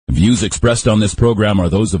Views expressed on this program are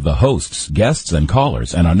those of the hosts, guests, and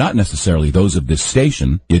callers, and are not necessarily those of this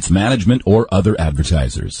station, its management, or other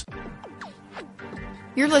advertisers.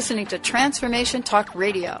 You're listening to Transformation Talk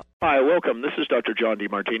Radio. Hi, welcome. This is Dr. John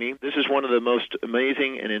DeMartini. This is one of the most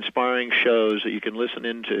amazing and inspiring shows that you can listen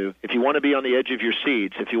into. If you want to be on the edge of your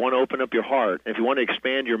seats, if you want to open up your heart, if you want to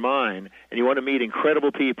expand your mind, and you want to meet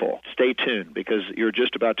incredible people, stay tuned because you're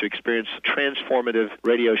just about to experience a transformative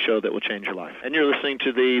radio show that will change your life. And you're listening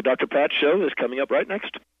to the Dr. Pat Show that's coming up right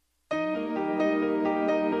next.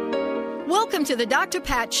 Welcome to the Dr.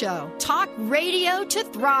 Pat Show. Talk radio to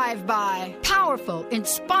thrive by. Powerful,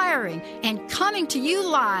 inspiring, and coming to you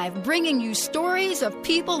live, bringing you stories of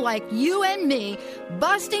people like you and me,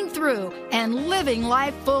 busting through and living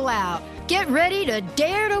life full out. Get ready to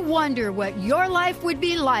dare to wonder what your life would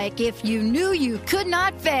be like if you knew you could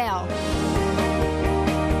not fail.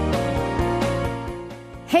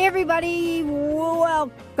 Hey, everybody.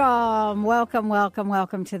 Welcome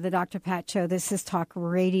to the Dr. Pat Show. This is Talk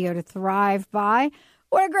Radio to Thrive By.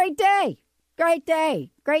 What a great day. Great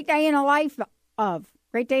day. Great day in the life of.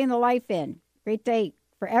 Great day in the life in. Great day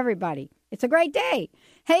for everybody. It's a great day.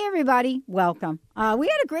 Hey, everybody. Welcome. We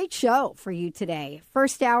had a great show for you today.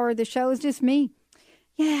 First hour of the show is just me.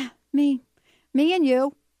 Yeah, me. Me and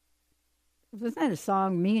you. Wasn't that a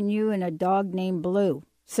song? Me and you and a dog named Blue.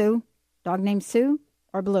 Sue? Dog named Sue?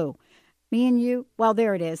 Or Blue. Me and you, well,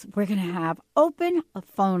 there it is. We're going to have open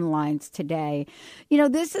phone lines today. You know,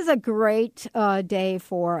 this is a great day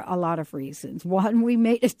for a lot of reasons. One, we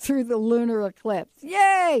made it through the lunar eclipse.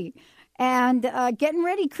 Yay! And getting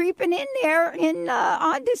ready, creeping in there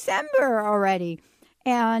on December already.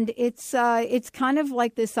 And it's kind of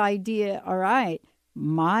like this idea, all right,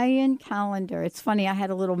 Mayan calendar. It's funny, I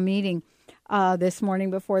had a little meeting this morning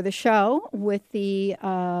before the show with the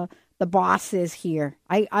bosses here.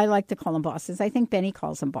 I like to call them bosses. I think Benny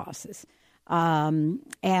calls them bosses.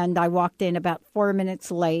 And I walked in about 4 minutes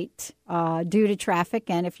late due to traffic.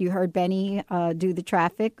 And if you heard Benny do the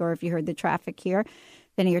traffic, or if you heard the traffic here,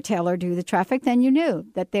 Benny or Taylor do the traffic, then you knew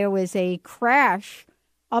that there was a crash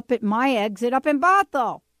up at my exit up in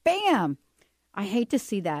Bothell. Bam! I hate to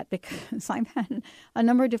see that because I've had a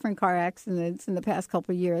number of different car accidents in the past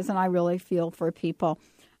couple of years, and I really feel for people.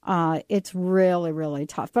 It's really, really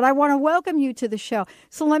tough. But I want to welcome you to the show.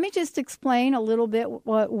 So let me just explain a little bit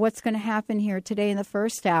what's going to happen here today in the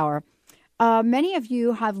first hour. Many of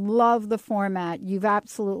you have loved the format. You've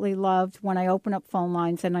absolutely loved when I open up phone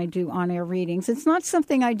lines and I do on-air readings. It's not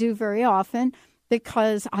something I do very often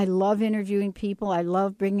because I love interviewing people. I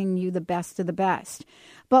love bringing you the best of the best.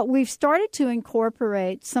 But we've started to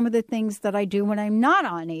incorporate some of the things that I do when I'm not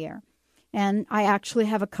on air. And I actually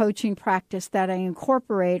have a coaching practice that I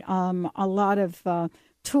incorporate a lot of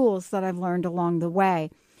tools that I've learned along the way.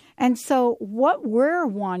 And so what we're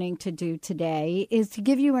wanting to do today is to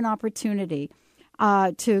give you an opportunity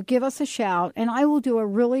to give us a shout. And I'll do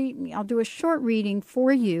a short reading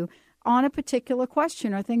for you on a particular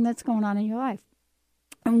question or thing that's going on in your life.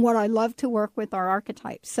 And what I love to work with are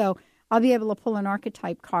archetypes. So I'll be able to pull an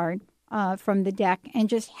archetype card from the deck and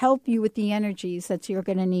just help you with the energies that you're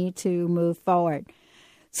going to need to move forward.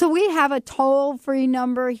 So we have a toll-free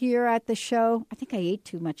number here at the show. I think I ate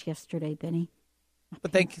too much yesterday, Benny.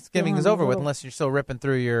 But Thanksgiving is over with unless you're still ripping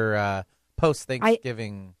through your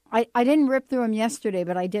post-Thanksgiving. I didn't rip through them yesterday,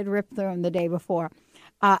 but I did rip through them the day before.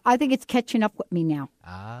 I think it's catching up with me now.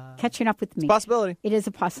 Catching up with me. It's a possibility. It is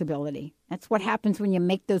a possibility. That's what happens when you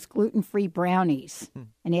make those gluten-free brownies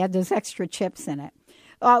and you add those extra chips in it.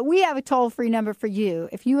 We have a toll-free number for you.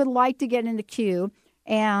 If you would like to get in the queue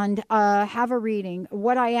and have a reading,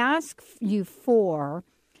 what I ask you for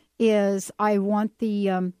is I want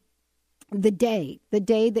the day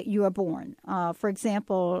that you are born. For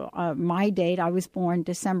example, my date, I was born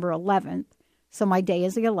December 11th, so my day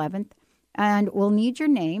is the 11th, and we'll need your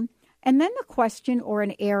name, and then the question or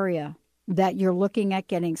an area that you're looking at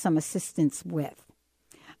getting some assistance with.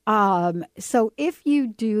 So if you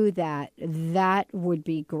do that, that would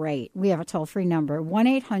be great. We have a toll-free number,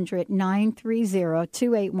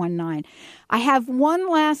 1-800-930-2819. I have one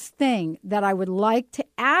last thing that I would like to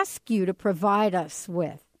ask you to provide us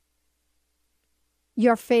with.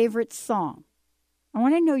 Your favorite song. I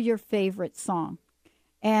want to know your favorite song.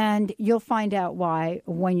 And you'll find out why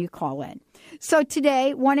when you call in. So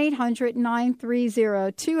today,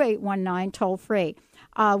 1-800-930-2819, toll-free.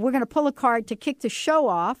 We're going to pull a card to kick the show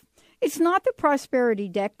off. It's not the prosperity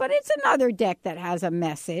deck, but it's another deck that has a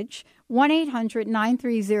message.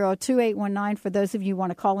 1-800-930-2819 for those of you who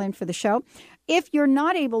want to call in for the show. If you're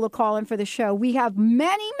not able to call in for the show, we have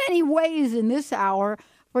many, many ways in this hour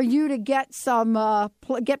for you to get some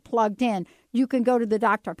get plugged in. you can go to the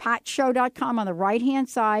drpatshow.com on the right-hand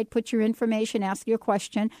side, put your information, ask your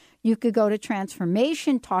question. You could go to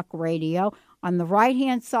Transformation Talk Radio on the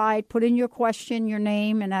right-hand side, put in your question, your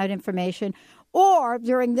name, and that information. Or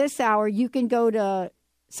during this hour, you can go to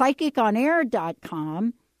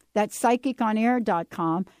psychiconair.com. That's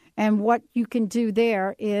psychiconair.com. And what you can do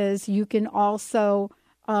there is you can also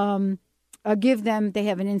give them, they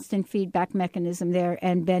have an instant feedback mechanism there,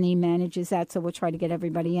 and Benny manages that, so we'll try to get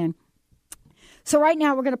everybody in. So right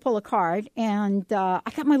now we're going to pull a card, and I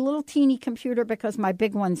got my little teeny computer because my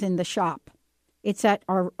big one's in the shop. It's at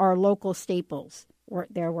our local Staples.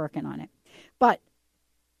 They're working on it. But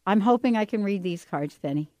I'm hoping I can read these cards,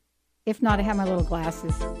 Benny. If not, I have my little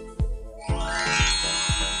glasses.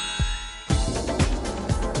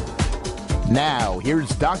 Now, here's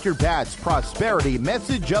Dr. Pat's prosperity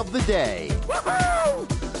message of the day. Woohoo!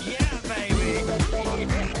 Yeah,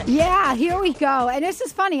 baby. Yeah, here we go. And this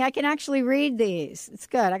is funny. I can actually read these. It's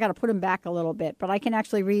good. I got to put them back a little bit, but I can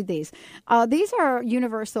actually read these. These are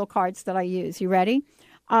universal cards that I use. You ready?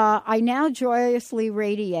 I now joyously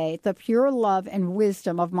radiate the pure love and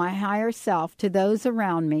wisdom of my higher self to those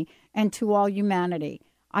around me and to all humanity.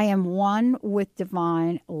 I am one with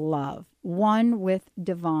divine love. One with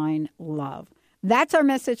divine love. That's our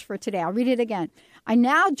message for today. I'll read it again. I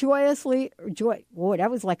now whoa,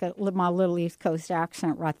 that was like my little East Coast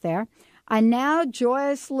accent right there. I now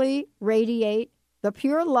joyously radiate the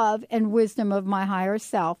pure love and wisdom of my higher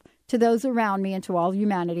self to those around me and to all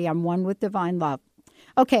humanity. I'm one with divine love.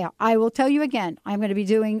 Okay, I will tell you again, I'm going to be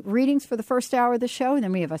doing readings for the first hour of the show, and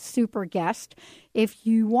then we have a super guest. If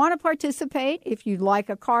you want to participate, if you'd like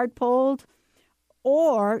a card pulled,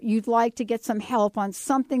 or you'd like to get some help on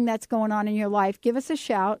something that's going on in your life, give us a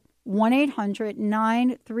shout,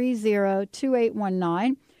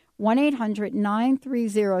 1-800-930-2819,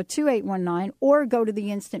 1-800-930-2819, or go to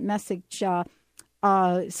the instant message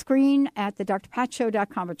screen at the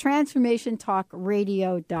drpatshow.com or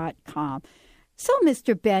transformationtalkradio.com. So,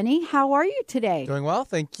 Mr. Benny, how are you today? Doing well,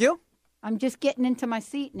 thank you. I'm just getting into my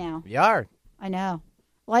seat now. We are. I know.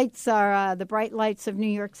 Lights are, the bright lights of New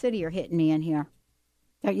York City are hitting me in here.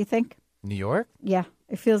 Don't you think? New York? Yeah,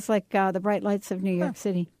 it feels like the bright lights of New York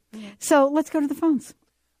City. So let's go to the phones.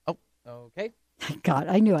 Oh, okay. God,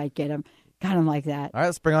 I knew I'd get him. Got him like that. All right,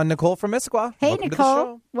 let's bring on Nicole from Issaquah. Hey, welcome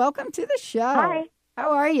Nicole. Welcome to the show. Hi.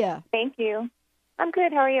 How are you? Thank you. I'm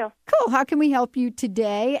good. How are you? Cool. How can we help you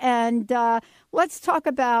today? And let's talk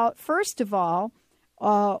about, first of all,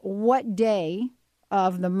 what day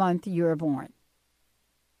of the month you were born.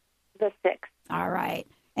 The 6th. All right.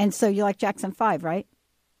 And so you like Jackson 5, right?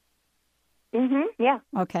 Mm-hmm. Yeah.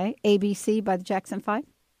 Okay. ABC by the Jackson 5?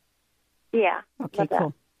 Yeah. Okay,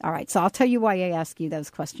 cool. All right. So I'll tell you why I ask you those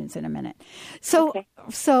questions in a minute. So,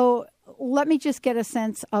 So let me just get a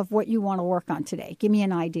sense of what you want to work on today. Give me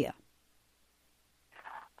an idea.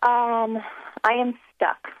 I am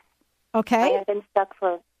stuck. Okay. I've been stuck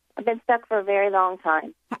for a very long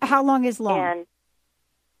time. How long is long? And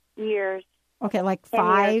years. Okay, like 10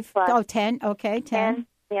 5. years plus. Oh, 10. Okay, 10.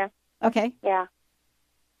 Yeah. Okay. Yeah.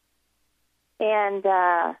 And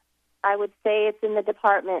I would say it's in the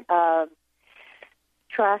department of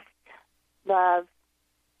trust, love,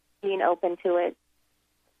 being open to it,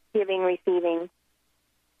 giving, receiving.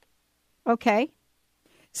 Okay.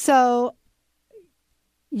 So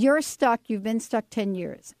you're stuck. You've been stuck 10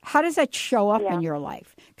 years. How does that show up in your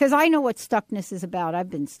life? Because I know what stuckness is about.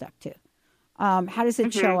 I've been stuck too. How does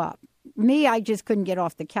it show up? Me, I just couldn't get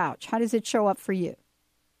off the couch. How does it show up for you?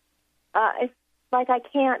 It's like I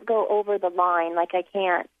can't go over the line. Like I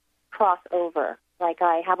can't cross over. Like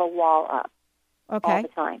I have a wall up all the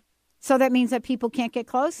time. So that means that people can't get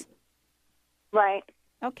close? Right.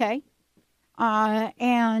 Okay.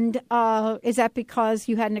 And is that because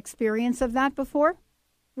you had an experience of that before,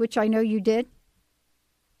 which I know you did?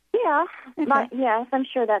 Yeah. Okay. Yes, I'm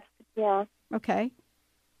sure that's, yeah. Okay.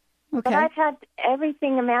 But I've had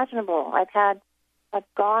everything imaginable. I've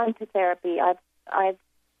gone to therapy. I've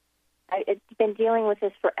been dealing with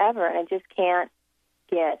this forever, and I just can't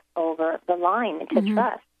get over the line to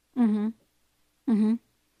trust. Mm-hmm. Mm-hmm.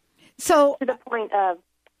 So to the point of,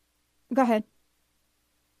 go ahead.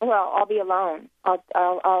 Well, I'll be alone.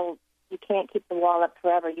 I'll. You can't keep the wall up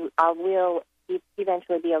forever. I will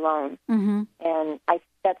eventually be alone, and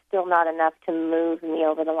that's still not enough to move me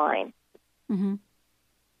over the line. Mm-hmm.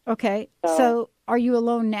 Okay. So are you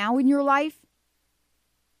alone now in your life?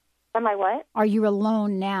 Am I what? Are you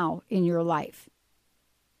alone now in your life?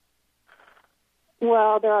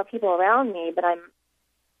 Well, there are people around me, but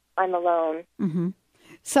I'm alone. Mm-hmm.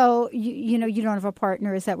 So you don't have a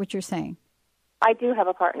partner. Is that what you're saying? I do have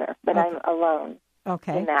a partner, but I'm alone.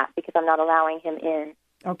 in that because I'm not allowing him in.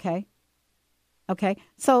 Okay.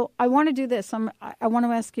 So I want to do this. I want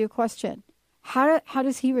to ask you a question. How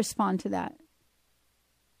does he respond to that?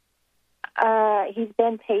 He's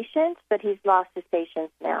been patient, but he's lost his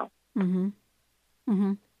patience now. Mm-hmm.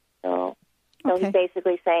 Mm-hmm. So he's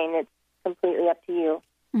basically saying it's completely up to you.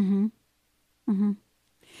 Mm-hmm. Mm-hmm.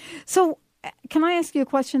 So can I ask you a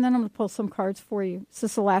question? Then I'm going to pull some cards for you. This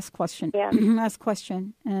is the last question. Yeah. Last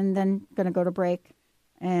question, and then going to go to break,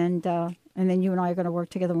 and then you and I are going to work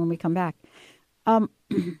together when we come back.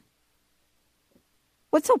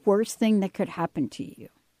 What's the worst thing that could happen to you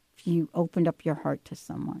if you opened up your heart to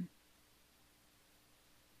someone?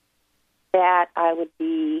 That I would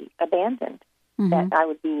be abandoned. Mm-hmm. That I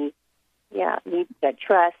would be, need that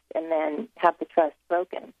trust and then have the trust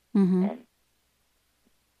broken. Mm-hmm.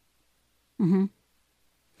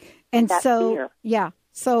 And so, fear. Yeah.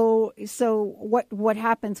 So what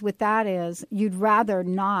happens with that is you'd rather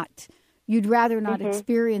not Mm-hmm.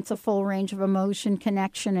 experience a full range of emotion,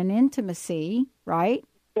 connection, and intimacy, right?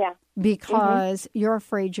 Yeah. Because you're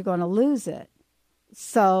afraid you're going to lose it.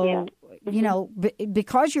 So,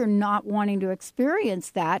 because you're not wanting to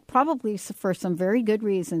experience that, probably for some very good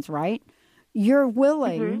reasons, right? You're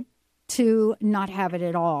willing to not have it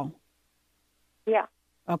at all. Yeah.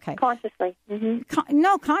 Okay. Consciously. Mm-hmm.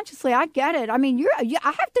 No, consciously. I get it. I mean, I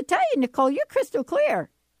have to tell you, Nicole, you're crystal clear.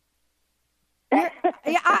 I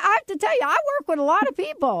have to tell you, I work with a lot of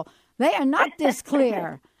people. They are not this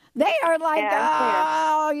clear. They are like,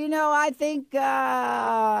 I think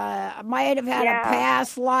I might have had a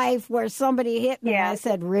past life where somebody hit me. Yeah. I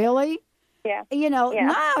said, really? Yeah. No,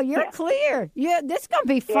 you're clear. This is going to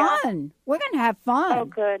be fun. Yeah. We're going to have fun. Oh,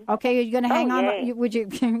 good. Okay, are you going to hang on? Yay.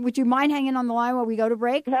 Would you mind hanging on the line while we go to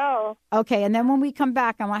break? No. Okay, and then when we come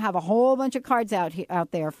back, I'm going to have a whole bunch of cards out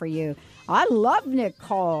there for you. I love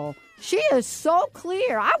Nicole. She is so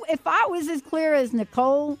clear. If I was as clear as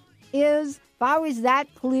Nicole is, if I was that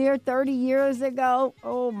clear 30 years ago,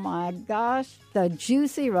 oh my gosh, the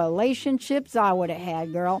juicy relationships I would have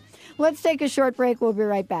had, girl. Let's take a short break. We'll be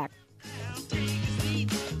right back.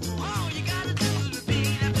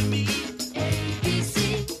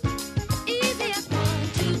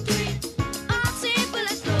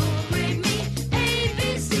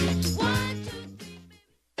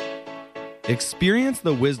 Experience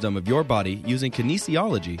the wisdom of your body using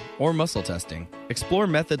kinesiology or muscle testing. Explore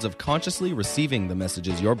methods of consciously receiving the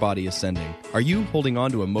messages your body is sending. Are you holding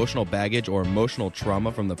on to emotional baggage or emotional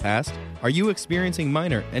trauma from the past? Are you experiencing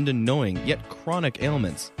minor and annoying yet chronic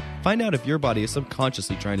ailments? Find out if your body is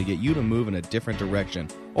subconsciously trying to get you to move in a different direction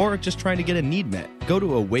or just trying to get a need met. Go to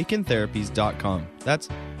awakentherapies.com. That's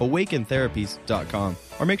awakentherapies.com.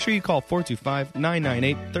 Or make sure you call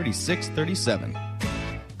 425-998-3637.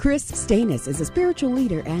 Chris Stanis is a spiritual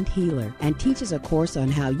leader and healer and teaches a course on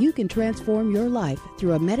how you can transform your life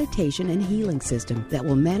through a meditation and healing system that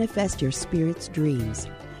will manifest your spirit's dreams.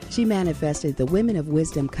 She manifested the Women of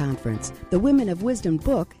Wisdom Conference, the Women of Wisdom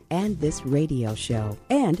book, and this radio show.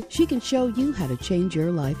 And she can show you how to change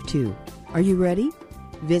your life too. Are you ready?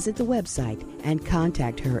 Visit the website and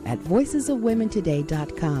contact her at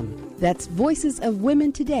voicesofwomentoday.com. That's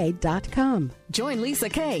voicesofwomentoday.com. Join Lisa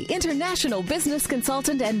Kay, international business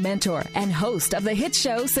consultant and mentor, and host of the hit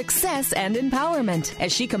show Success and Empowerment,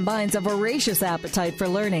 as she combines a voracious appetite for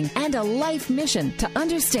learning and a life mission to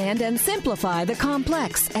understand and simplify the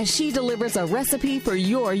complex as she delivers a recipe for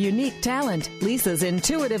your unique talent. Lisa's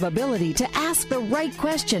intuitive ability to ask the right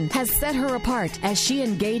question has set her apart as she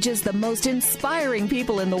engages the most inspiring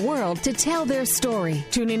people in the world to tell their story.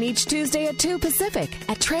 Tune in each Tuesday at 2 Pacific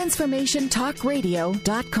at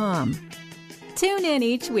TransformationTalkRadio.com. Tune in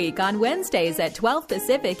each week on Wednesdays at 12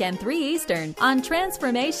 Pacific and 3 Eastern on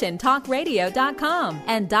TransformationTalkRadio.com.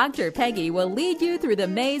 And Dr. Peggy will lead you through the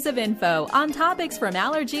maze of info on topics from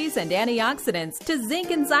allergies and antioxidants to zinc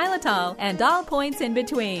and xylitol and all points in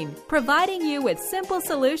between, providing you with simple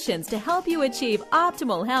solutions to help you achieve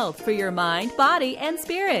optimal health for your mind, body, and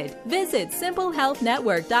spirit. Visit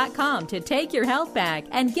SimpleHealthNetwork.com to take your health back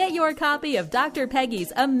and get your copy of Dr.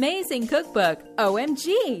 Peggy's amazing cookbook,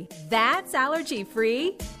 OMG, That's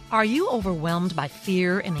Allergy-Free? Are you overwhelmed by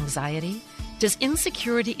fear and anxiety? Does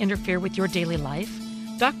insecurity interfere with your daily life?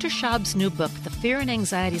 Dr. Schaub's new book, The Fear and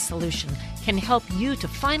Anxiety Solution, can help you to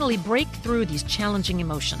finally break through these challenging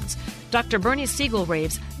emotions. Dr. Bernie Siegel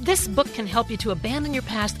raves, this book can help you to abandon your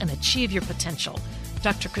past and achieve your potential.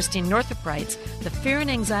 Dr. Christine Northrup writes, the Fear and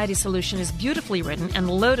Anxiety Solution is beautifully written and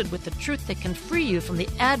loaded with the truth that can free you from the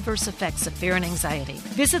adverse effects of fear and anxiety.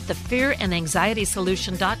 Visit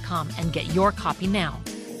thefearandanxietysolution.com and get your copy now.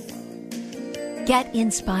 Get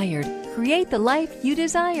inspired, Create the life you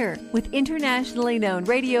desire with internationally known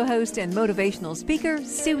radio host and motivational speaker,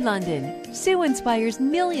 Sue London. Sue inspires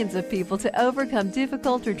millions of people to overcome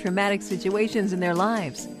difficult or traumatic situations in their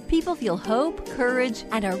lives. People feel hope, courage,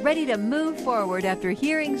 and are ready to move forward after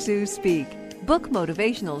hearing Sue speak. Book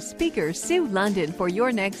motivational speaker Sue London for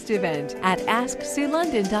your next event at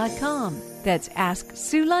AskSueLondon.com. That's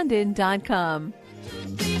AskSueLondon.com.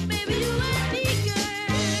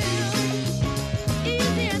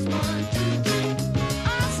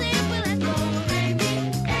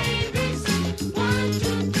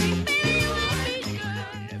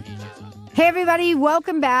 Hey, everybody,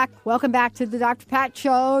 welcome back. Welcome back to the Dr. Pat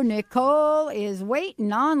Show. Nicole is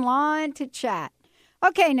waiting online to chat.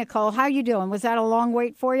 Okay, Nicole, how you doing? Was that a long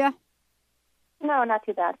wait for you? No, not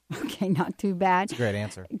too bad. Okay, not too bad. That's a great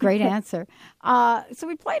answer. Great answer. So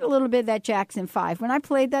we played a little bit of that Jackson 5. When I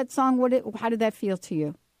played that song, how did that feel to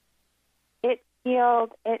you?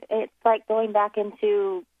 It's like going back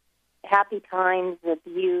into happy times of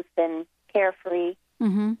youth and carefree.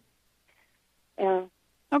 Mm-hmm. Yeah.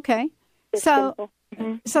 Okay. So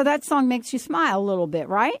that song makes you smile a little bit,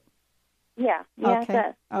 right? Yeah. Yeah, okay. It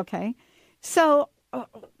does. Okay. So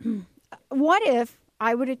what if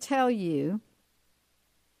I were to tell you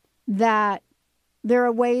that there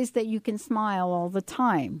are ways that you can smile all the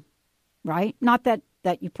time, right? Not that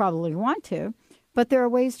you probably want to, but there are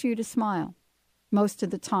ways for you to smile most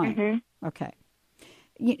of the time. Mm-hmm. Okay.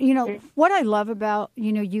 You know, what I love about,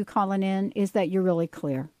 you calling in is that you're really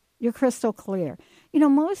clear. You're crystal clear.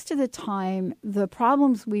 Most of the time, the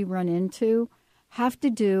problems we run into have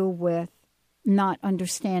to do with not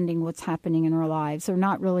understanding what's happening in our lives or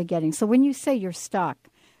not really getting. So when you say you're stuck,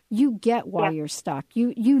 you get why you're stuck.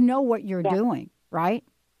 You know what you're doing, right?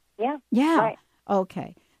 Yeah. Yeah. Right.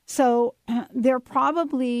 Okay. So they're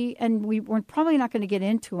probably, and we're probably not going to get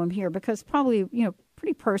into them here because probably,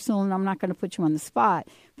 pretty personal, and I'm not going to put you on the spot.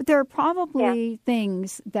 But there are probably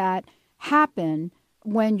things that happen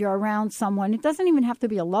when you're around someone. It doesn't even have to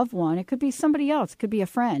be a loved one. It could be somebody else. It could be a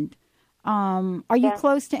friend. Are you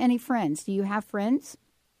close to any friends? Do you have friends?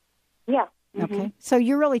 Yeah. Mm-hmm. Okay. So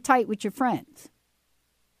you're really tight with your friends?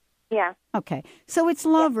 Yeah. Okay. So it's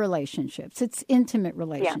love relationships. It's intimate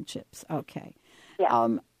relationships. Yeah. Okay. Yeah.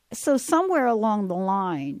 So somewhere along the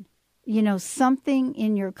line, something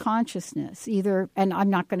in your consciousness, either, and I'm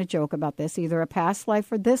not going to joke about this, either a past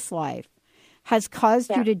life or this life, has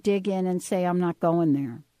caused you to dig in and say, I'm not going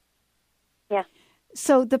there. Yeah.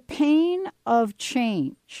 So the pain of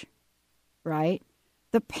change, right?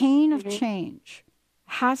 The pain of change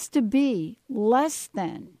has to be less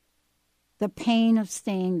than the pain of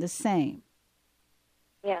staying the same.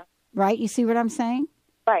 Yeah. Right? You see what I'm saying?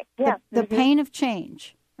 Right. Yeah. The pain of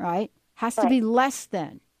change, right, has to be less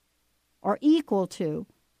than or equal to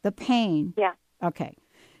the pain. Yeah. Okay.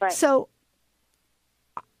 Right. So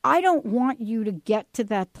I don't want you to get to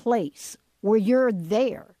that place where you're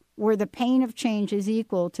there, where the pain of change is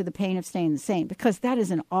equal to the pain of staying the same, because that is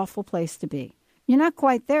an awful place to be. You're not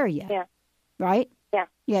quite there yet. Yeah. Right? Yeah.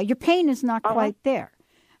 Yeah, your pain is not quite there.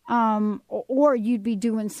 Or you'd be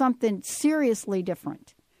doing something seriously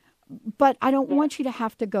different. But I don't want you to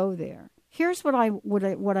have to go there. Here's what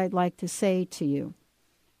I'd like to say to you.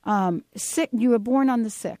 You were born on the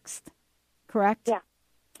 6th, correct?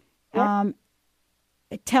 Yeah.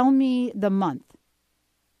 Tell me the month.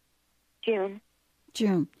 June.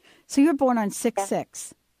 So you were born on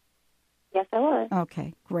 6/6. Yes, I was.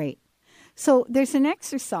 Okay, great. So there's an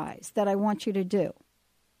exercise that I want you to do.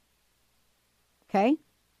 Okay?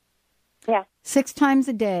 Yeah. 6 times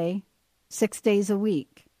a day, 6 days a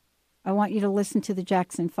week. I want you to listen to the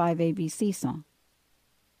Jackson 5 ABC song.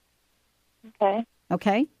 Okay.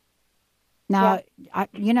 Okay? Now, I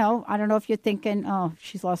don't know if you're thinking, oh,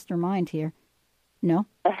 she's lost her mind here. No?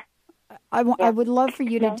 I would love for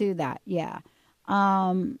you to do that, yeah.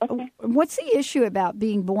 What's the issue about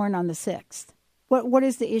being born on the 6th? What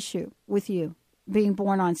is the issue with you being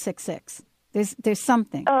born on 6/6? There's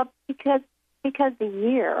something. Because the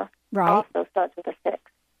year also starts with a 6.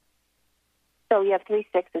 So you have 3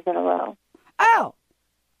 6s in a row. Oh,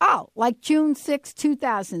 like June 6,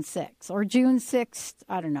 2006, or June 6th,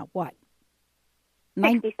 I don't know, what?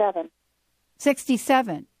 67.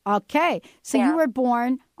 67. Okay. So you were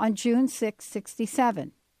born on June 6,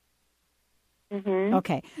 67. Mm-hmm.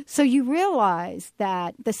 Okay. So you realize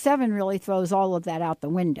that the 7 really throws all of that out the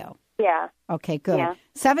window. Yeah. Okay, good. Yeah.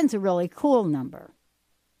 7's a really cool number.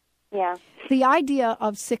 Yeah. The idea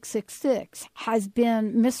of 666 has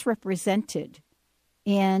been misrepresented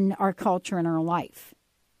in our culture and our life.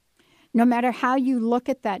 No matter how you look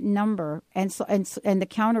at that number and the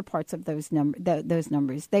counterparts of those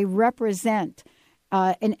numbers, they represent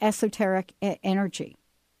an esoteric energy.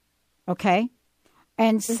 Okay?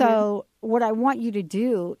 And so what I want you to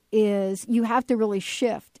do is you have to really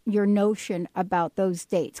shift your notion about those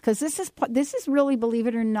dates, because this is really, believe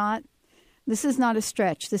it or not, this is not a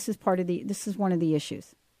stretch. This is one of the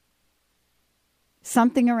issues.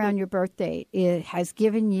 Something around your birth date has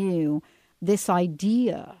given you this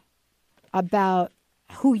idea about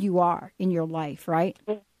who you are in your life, right?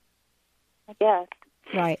 I guess.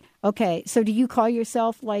 Right. Okay. So do you call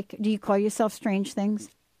yourself strange things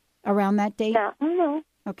around that date? No.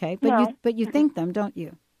 Okay. But you think them, don't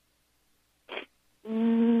you?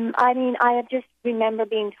 I mean, I just remember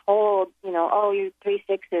being told, oh, you're 3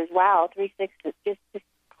 6s. Wow, 3 6s. Just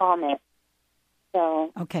comment.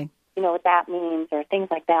 So, okay. You know what that means or things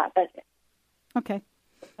like that. But okay.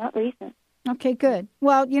 Not recent. Okay, good.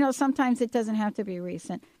 Well, sometimes it doesn't have to be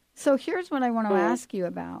recent. So here's what I want to ask you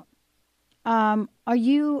about. Are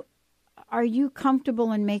you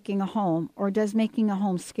comfortable in making a home, or does making a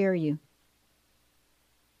home scare you?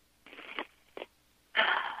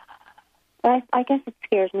 I guess it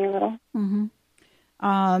scares me a little.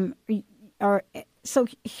 So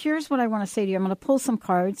here's what I want to say to you. I'm going to pull some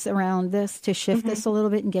cards around this to shift this a little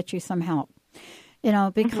bit and get you some help.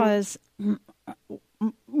 Because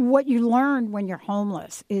what you learn when you're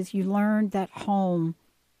homeless is you learn that home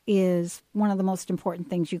is one of the most important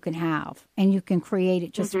things you can have, and you can create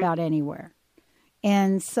it just about anywhere.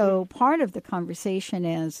 And so part of the conversation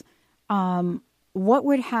is what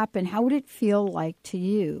would happen, how would it feel like to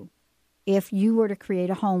you if you were to create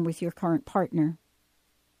a home with your current partner?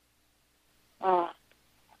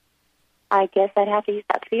 I guess I'd have to use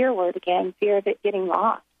that fear word again, fear of it getting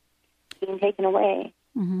lost, being taken away.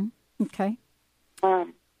 Okay.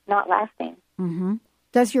 Not lasting.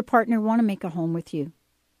 Does your partner want to make a home with you?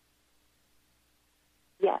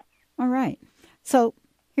 Yes. All right. So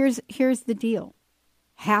here's the deal.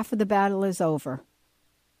 Half of the battle is over.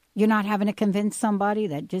 You're not having to convince somebody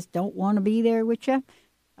that just don't want to be there with you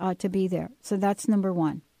to be there. So that's number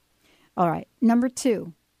one. All right. Number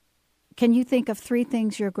two, can you think of 3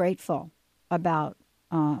 things you're grateful about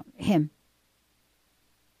him?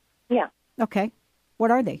 Yeah. Okay.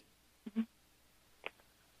 What are they?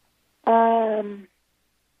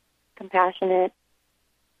 Compassionate,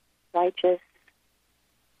 righteous,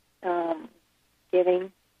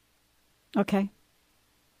 giving. Okay.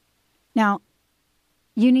 Now,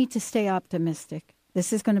 you need to stay optimistic.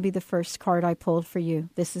 This is going to be the first card I pulled for you.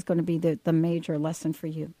 This is going to be the major lesson for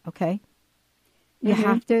you. Okay. You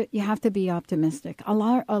have to be optimistic. A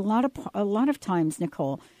lot of times,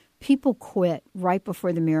 Nicole, people quit right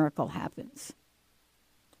before the miracle happens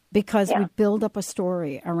because we build up a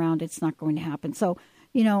story around it's not going to happen. So,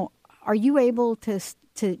 are you able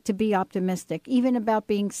to be optimistic even about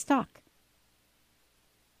being stuck?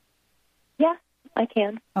 Yeah, I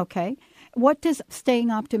can. Okay. What does staying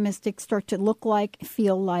optimistic start to look like,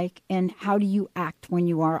 feel like, and how do you act when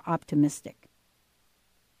you are optimistic?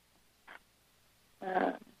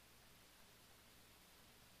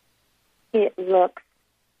 It looks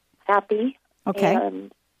happy. Okay.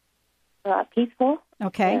 And peaceful.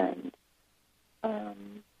 Okay. And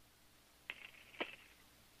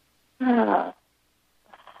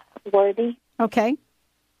worthy. Okay.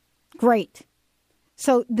 Great.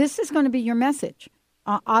 So this is going to be your message.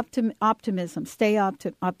 Optimism. Stay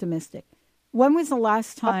optimistic. When was the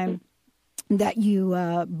last time that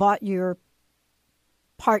you bought your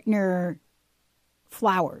partner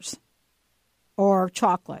flowers or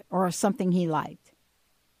chocolate or something he liked?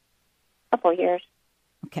 A couple years.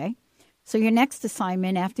 Okay. So your next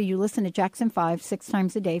assignment, after you listen to Jackson 5 6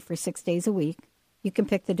 times a day for 6 days a week, you can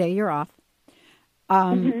pick the day you're off.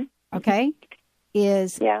 Okay,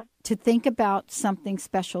 is to think about something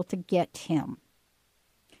special to get him.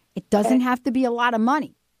 It doesn't have to be a lot of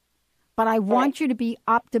money, but I want you to be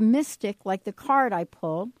optimistic like the card I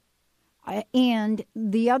pulled. And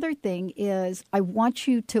the other thing is I want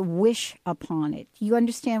you to wish upon it. You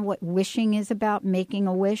understand what wishing is about, making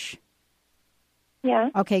a wish?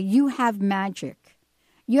 Yeah. Okay, you have magic.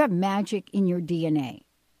 You have magic in your DNA.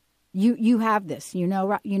 You have this. You know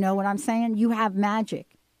what I'm saying? You have magic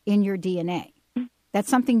in your DNA. That's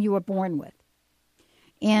something you were born with.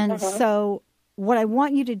 And so what I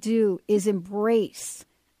want you to do is embrace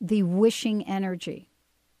the wishing energy.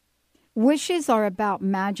 Wishes are about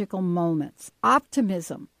magical moments.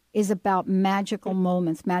 Optimism is about magical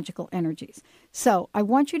moments, magical energies. So I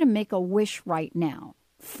want you to make a wish right now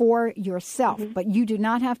for yourself, but you do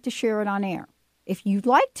not have to share it on air. If you'd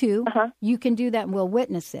like to, you can do that and we'll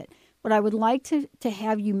witness it. But I would like to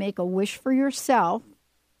have you make a wish for yourself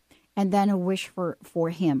and then a wish for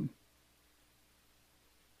him.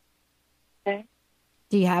 Okay.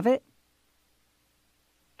 Do you have it?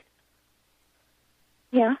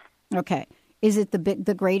 Yeah. Okay. Is it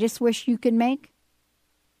the greatest wish you can make?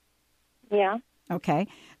 Yeah. Okay.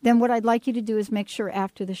 Then what I'd like you to do is make sure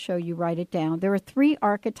after the show you write it down. There are 3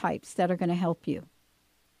 archetypes that are going to help you,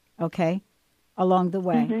 okay, along the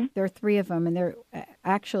way. Mm-hmm. There are 3 of them, and they're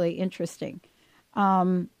actually interesting.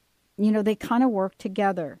 They kind of work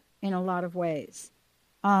together in a lot of ways.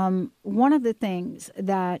 One of the things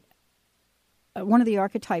that, one of the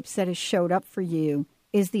archetypes that has showed up for you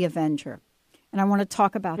is the Avenger. And I want to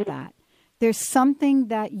talk about that. There's something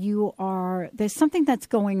there's something that's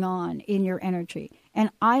going on in your energy. And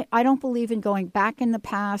I don't believe in going back in the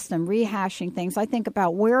past and rehashing things. I think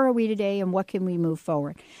about where are we today and what can we move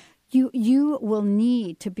forward. You will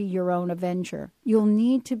need to be your own Avenger. You'll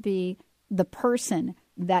need to be the person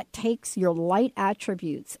that takes your light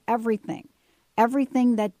attributes, everything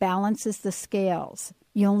that balances the scales.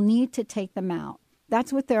 You'll need to take them out.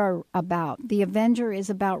 That's what they're about. The Avenger is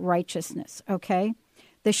about righteousness, okay?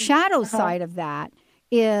 The shadow side of that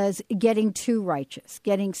is getting too righteous,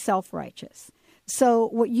 getting self-righteous. So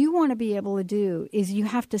what you want to be able to do is you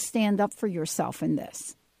have to stand up for yourself in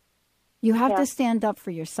this. You have to stand up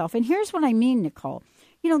for yourself. And here's what I mean, Nicole.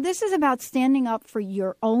 This is about standing up for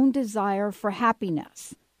your own desire for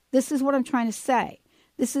happiness. This is what I'm trying to say.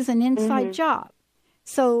 This is an inside job.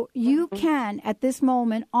 So you can, at this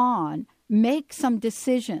moment on, make some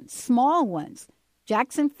decisions, small ones.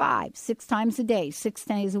 Jackson 5, 6 times a day, 6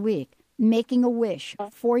 days a week. Making a wish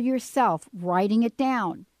for yourself, writing it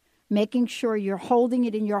down, making sure you're holding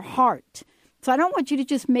it in your heart. So I don't want you to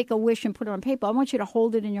just make a wish and put it on paper. I want you to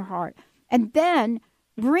hold it in your heart. And then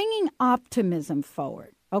bringing optimism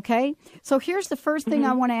forward, okay? So here's the first thing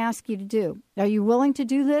I want to ask you to do. Are you willing to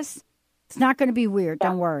do this? It's not going to be weird.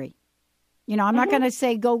 Don't worry. I'm not going to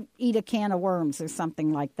say go eat a can of worms or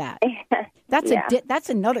something like that. That's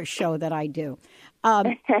another show that I do.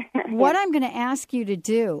 What I'm going to ask you to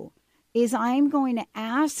do is I'm going to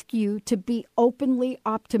ask you to be openly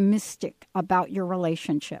optimistic about your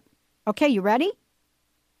relationship. Okay, you ready?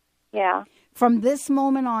 Yeah. From this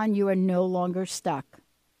moment on, you are no longer stuck.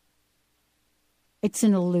 It's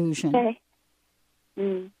an illusion. Okay?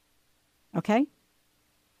 Okay?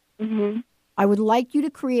 Mm-hmm. I would like you to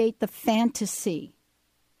create the fantasy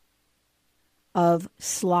of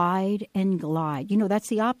slide and glide. That's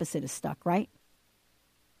the opposite of stuck, right?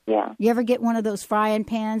 Yeah. You ever get one of those frying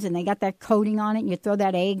pans and they got that coating on it and you throw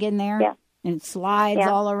that egg in there and it slides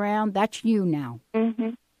all around? That's you now. Mm-hmm.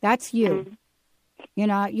 That's you.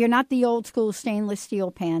 Mm-hmm. You're not the old school stainless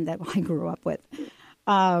steel pan that I grew up with,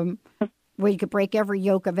 where you could break every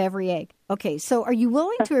yolk of every egg. Okay, so are you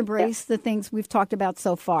willing to embrace the things we've talked about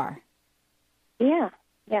so far? Yeah.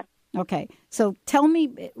 Okay, so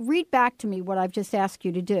read back to me what I've just asked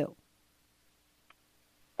you to do.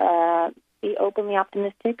 Be openly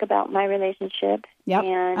optimistic about my relationship. Yep.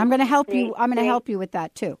 And I'm going to help you. I'm going to help you with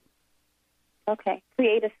that too. Okay.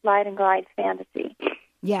 Create a slide and glide fantasy.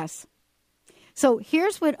 Yes. So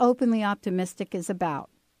here's what openly optimistic is about.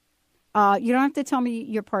 You don't have to tell me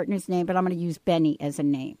your partner's name, but I'm going to use Benny as a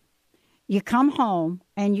name. You come home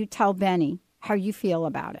and you tell Benny how you feel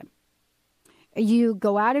about him. You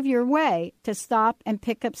go out of your way to stop and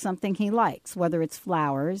pick up something he likes, whether it's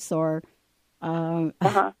flowers or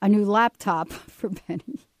a new laptop for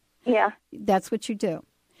Benny. Yeah. That's what you do.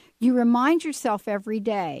 You remind yourself every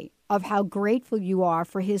day of how grateful you are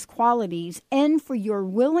for his qualities and for your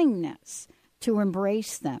willingness to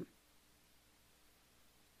embrace them.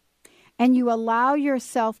 And you allow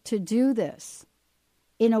yourself to do this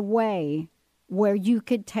in a way where you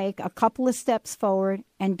could take a couple of steps forward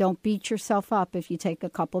and don't beat yourself up if you take a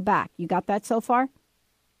couple back. You got that so far?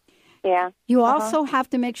 Yeah. You also have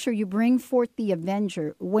to make sure you bring forth the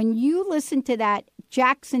Avenger. When you listen to that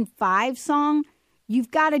Jackson 5 song, you've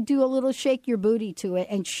got to do a little shake your booty to it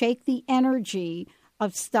and shake the energy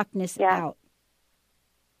of stuckness out.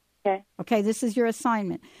 Okay. Okay, this is your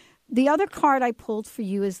assignment. The other card I pulled for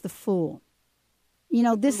you is the Fool.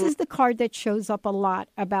 This is the card that shows up a lot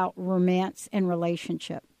about romance and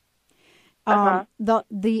relationship.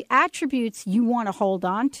 The attributes you want to hold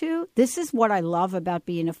on to, this is what I love about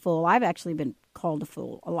being a fool. I've actually been called a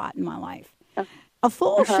fool a lot in my life. A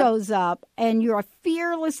fool shows up and you're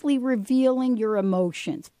fearlessly revealing your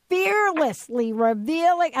emotions. Fearlessly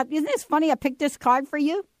revealing. Isn't this funny? I picked this card for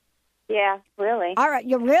you. Yeah, really. All right,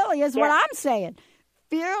 you really is what I'm saying.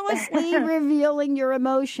 Fearlessly revealing your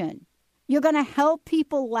emotion. You're going to help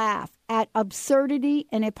people laugh at absurdity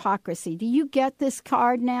and hypocrisy. Do you get this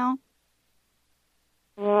card now?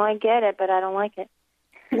 Well, I get it, but I don't like it.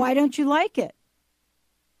 Why don't you like it?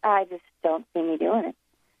 I just don't see me doing it.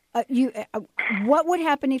 What would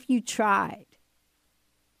happen if you tried?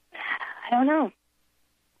 I don't know.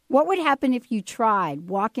 What would happen if you tried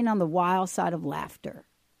walking on the wild side of laughter?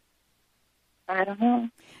 I don't know.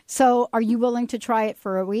 So are you willing to try it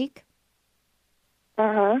for a week?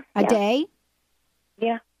 A day?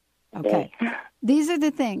 Yeah. Okay. These are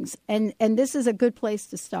the things, and this is a good place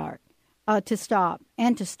to start, to stop,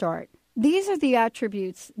 and to start. These are the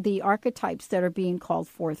attributes, the archetypes that are being called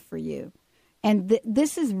forth for you. And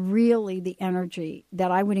this is really the energy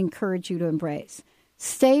that I would encourage you to embrace.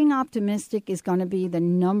 Staying optimistic is going to be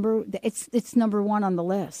it's number one on the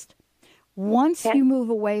list. Once you move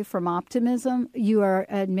away from optimism, you are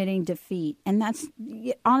admitting defeat. And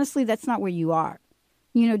honestly, that's not where you are.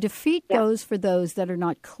 Defeat goes for those that are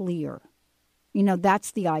not clear.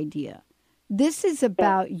 That's the idea. This is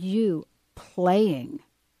about you playing.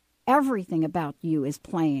 Everything about you is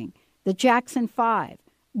playing. The Jackson 5,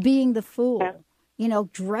 being the fool,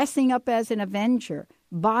 dressing up as an avenger,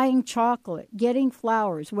 buying chocolate, getting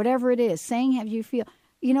flowers, whatever it is, saying how you feel.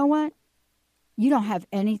 You know what? You don't have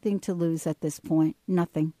anything to lose at this point.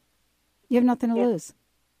 Nothing. You have nothing to lose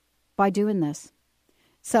by doing this.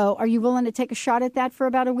 So are you willing to take a shot at that for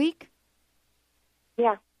about a week?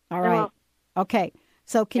 Yeah. All right. Okay.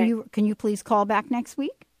 So can you please call back next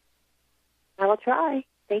week? I will try.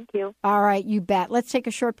 Thank you. All right, you bet. Let's take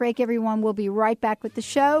a short break, everyone. We'll be right back with the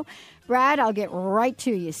show. Brad, I'll get right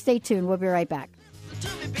to you. Stay tuned. We'll be right back.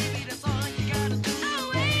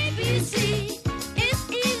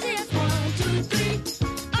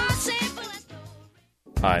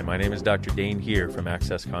 Hi, my name is Dr. Dane here from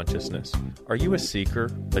Access Consciousness. Are you a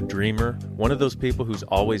seeker, a dreamer, one of those people who's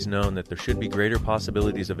always known that there should be greater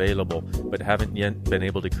possibilities available but haven't yet been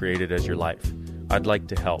able to create it as your life? I'd like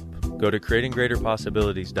to help. Go to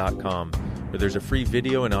creatinggreaterpossibilities.com, where there's a free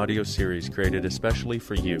video and audio series created especially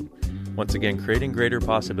for you. Once again,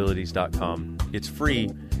 creatinggreaterpossibilities.com. It's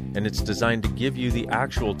free, and it's designed to give you the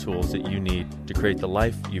actual tools that you need to create the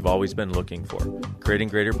life you've always been looking for.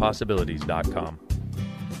 creatinggreaterpossibilities.com.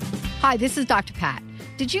 Hi, this is Dr. Pat.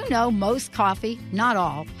 Did you know most coffee, not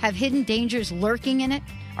all, have hidden dangers lurking in it?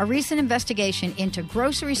 A recent investigation into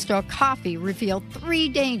grocery store coffee revealed 3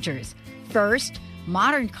 dangers. First,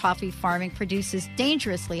 modern coffee farming produces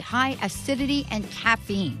dangerously high acidity and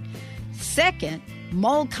caffeine. Second,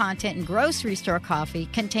 mold content in grocery store coffee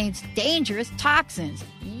contains dangerous toxins.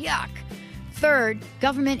 Yuck. Third,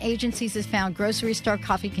 government agencies have found grocery store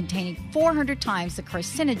coffee containing 400 times the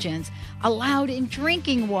carcinogens allowed in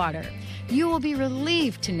drinking water. You will be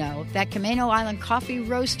relieved to know that Camano Island Coffee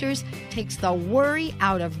Roasters takes the worry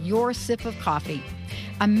out of your sip of coffee.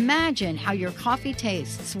 Imagine how your coffee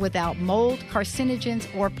tastes without mold, carcinogens,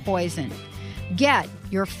 or poison. Get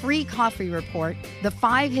your free coffee report, The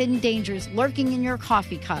 5 Hidden Dangers Lurking in Your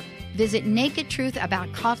Coffee Cup. Visit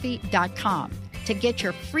nakedtruthaboutcoffee.com to get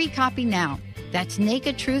your free copy now. That's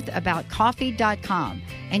nakedtruthaboutcoffee.com.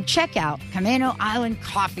 And check out Camano Island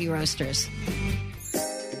Coffee Roasters.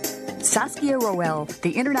 Saskia Roel,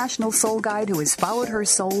 the international soul guide who has followed her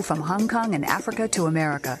soul from Hong Kong and Africa to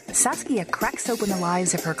America. Saskia cracks open the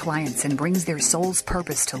lives of her clients and brings their soul's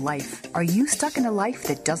purpose to life. Are you stuck in a life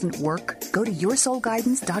that doesn't work? Go to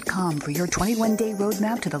yoursoulguidance.com for your 21-day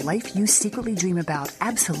roadmap to the life you secretly dream about,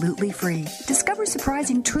 absolutely free. Discover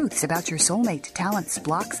surprising truths about your soulmate, talents,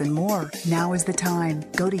 blocks, and more. Now is the time.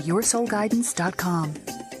 Go to yoursoulguidance.com.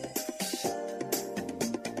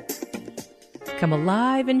 Come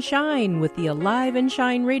alive and shine with the Alive and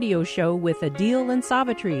Shine radio show with Adil and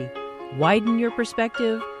Savitri. Widen your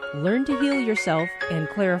perspective, learn to heal yourself, and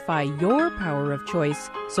clarify your power of choice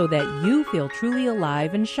so that you feel truly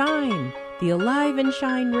alive and shine. The Alive and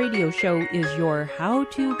Shine radio show is your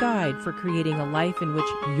how-to guide for creating a life in which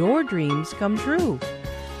your dreams come true.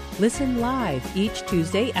 Listen live each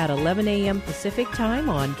Tuesday at 11 a.m. Pacific Time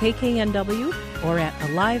on KKNW or at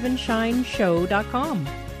aliveandshineshow.com.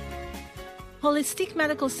 Holistic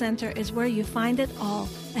Medical Center is where you find it all.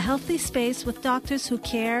 A healthy space with doctors who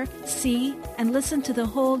care, see, and listen to the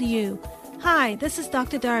whole you. Hi, this is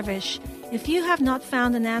Dr. Darvish. If you have not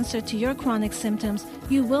found an answer to your chronic symptoms,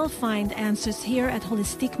 you will find answers here at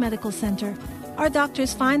Holistic Medical Center. Our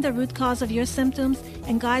doctors find the root cause of your symptoms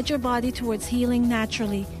and guide your body towards healing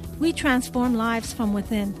naturally. We transform lives from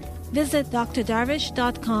within. Visit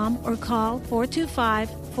drdarvish.com or call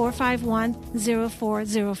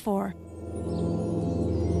 425-451-0404.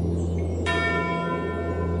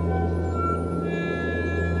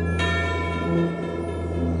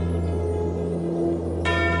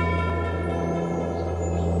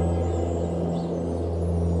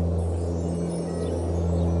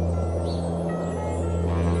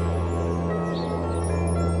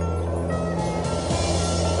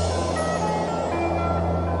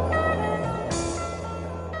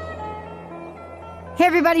 Hey,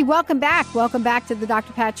 everybody, welcome back. Welcome back to the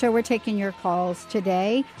Dr. Pat Show. We're taking your calls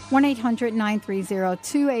today.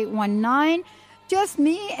 1-800-930-2819. Just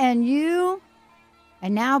me and you.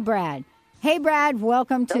 And now Brad. Hey, Brad,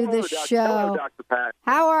 welcome to the show. Hello, Dr. Pat.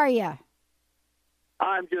 How are you?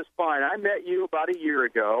 I'm just fine. I met you about a year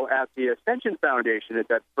ago at the Ascension Foundation at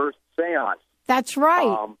that first seance. That's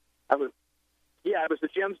right. I was the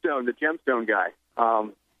gemstone guy.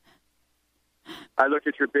 I looked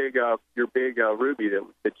at your big ruby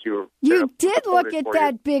that you were. You did look at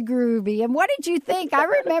that big ruby, and what did you think? I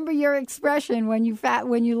remember your expression when you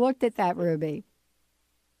looked at that ruby.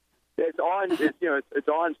 It's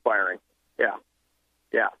awe-inspiring. Yeah.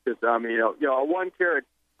 Because a 1 carat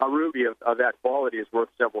ruby of that quality is worth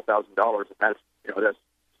several $1,000s, and that's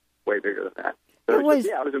way bigger than that. So it was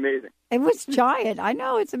amazing. It was giant. I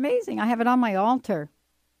know, it's amazing. I have it on my altar.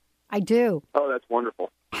 I do. Oh, that's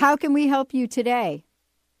wonderful. How can we help you today?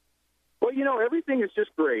 Well, everything is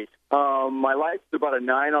just great. My life is about a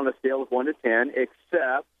 9 on a scale of 1 to 10,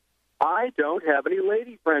 except I don't have any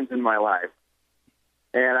lady friends in my life.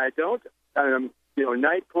 And I don't,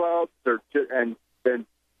 nightclubs are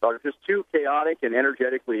just too chaotic and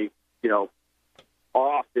energetically,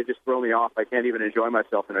 off. They just throw me off. I can't even enjoy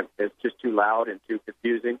myself, and it's just too loud and too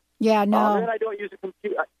confusing. Yeah, no. Then I don't use a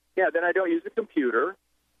computer.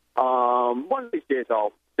 One of these days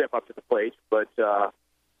I'll step up to the plate, but so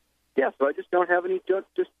I just don't have any.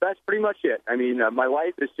 Just that's pretty much it. I mean, my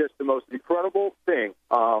life is just the most incredible thing.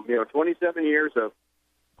 27 years of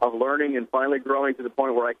learning and finally growing to the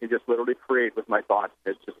point where I can just literally create with my thoughts.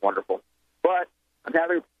 It's just wonderful. But I'm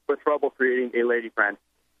having trouble creating a lady friend.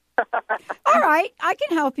 All right, I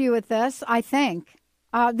can help you with this, I think.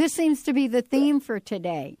 This seems to be the theme for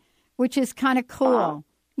today, which is kind of cool.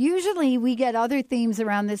 Usually we get other themes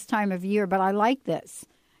around this time of year, but I like this.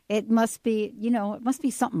 It must be,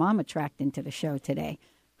 something I'm attracting to the show today.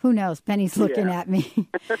 Who knows? Penny's looking at me.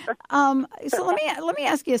 So let me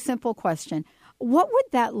ask you a simple question. What would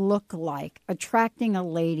that look like, attracting a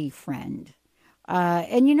lady friend?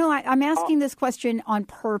 I'm asking this question on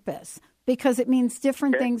purpose because it means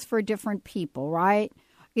different things for different people, right?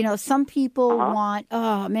 Some people want,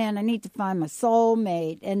 oh, man, I need to find my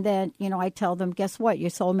soulmate. And then, I tell them, guess what? Your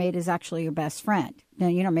soulmate is actually your best friend. Now,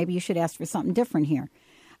 maybe you should ask for something different here.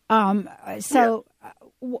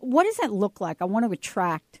 What does that look like? I want to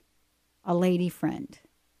attract a lady friend.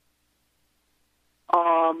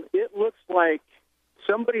 It looks like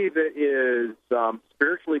somebody that is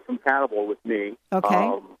spiritually compatible with me.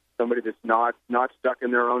 Okay. Somebody that's not stuck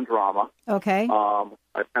in their own drama. Okay.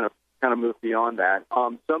 I've kind of moved beyond that.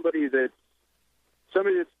 Somebody that's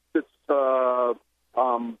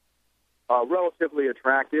relatively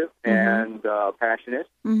attractive and passionate.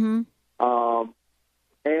 Mm-hmm.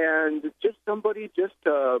 And just somebody just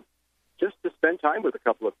to spend time with a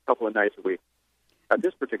couple of nights a week. At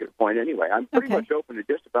this particular point, anyway, I'm pretty much open to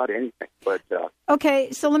just about anything. But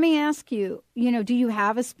okay, so let me ask you. Do you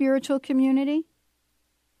have a spiritual community?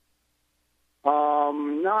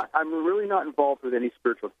 I'm really not involved with any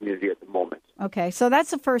spiritual community at the moment. Okay, so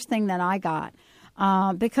that's the first thing that I got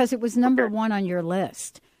because it was number one on your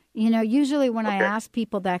list. Usually when I ask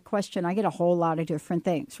people that question, I get a whole lot of different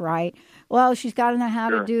things, right? Well, she's got to know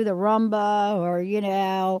how to do the rumba, or you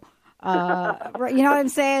know what I'm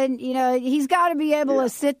saying? He's got to be able to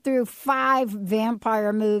sit through 5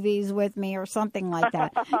 vampire movies with me or something like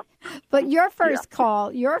that. But your first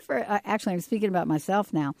call, actually, I'm speaking about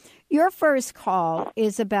myself now. Your first call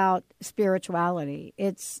is about spirituality.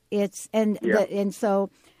 And so,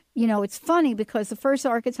 it's funny because the first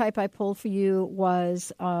archetype I pulled for you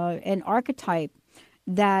was an archetype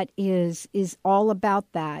that is all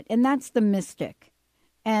about that, and that's the mystic.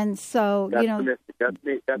 And so,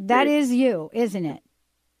 that is you, isn't it?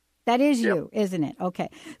 That is you, isn't it? Okay.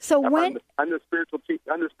 So I'm the spiritual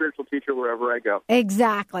teacher wherever I go.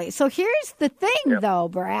 Exactly. So here's the thing, though,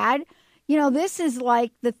 Brad. This is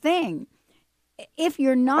like the thing. If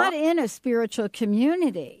you're not in a spiritual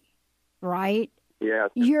community, right? Yeah.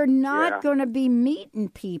 You're not going to be meeting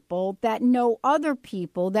people that know other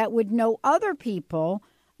people that would know other people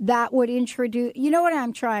that would introduce. You know what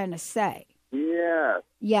I'm trying to say? Yeah.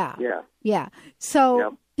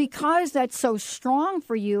 So because that's so strong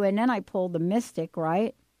for you, and then I pulled the mystic,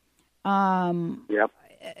 right?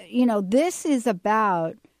 This is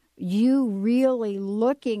about you really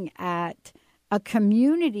looking at a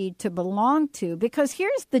community to belong to. Because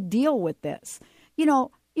here's the deal with this.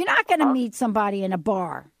 You're not going to meet somebody in a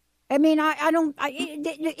bar. I mean,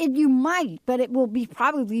 you might, but it will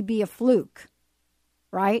probably be a fluke,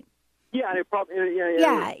 right? Yeah, it probably.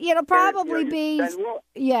 It'll probably be. I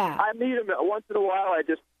meet them once in a while. I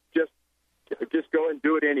just just go and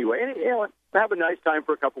do it anyway. And, have a nice time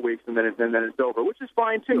for a couple weeks, and then it's over, which is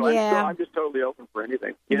fine too. Yeah. I'm just totally open for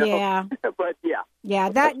anything. You know? Yeah. But yeah. Yeah,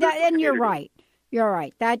 and you're right. You're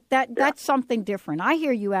right. That's something different. I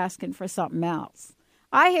hear you asking for something else.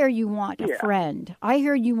 I hear you want a friend. I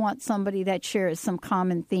hear you want somebody that shares some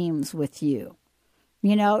common themes with you.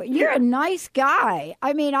 You know, you're a nice guy.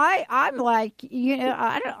 I mean, I'm like,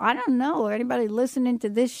 I don't know anybody listening to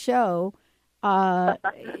this show, but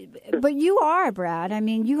you are, Brad. I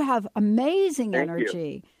mean, you have amazing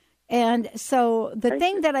energy. And so the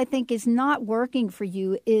thing that I think is not working for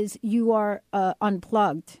you is you are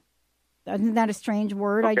unplugged. Isn't that a strange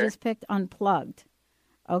word I just picked? Unplugged.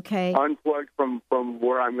 Okay. Unplugged from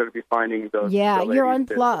where I'm going to be finding those. Yeah, you're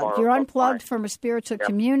unplugged. You're unplugged from a spiritual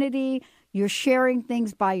community. You're sharing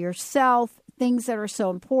things by yourself, things that are so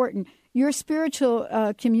important. Your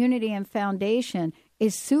spiritual community and foundation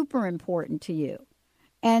is super important to you.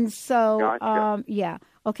 And so, gotcha.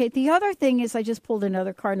 Okay, the other thing is I just pulled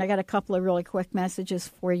another card, and I got a couple of really quick messages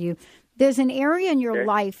for you. There's an area in your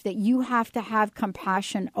life that you have to have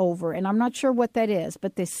compassion over, and I'm not sure what that is,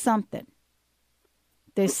 but there's something.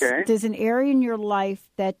 There's an area in your life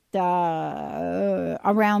that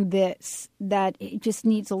around this that it just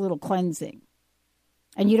needs a little cleansing.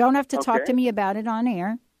 And you don't have to talk to me about it on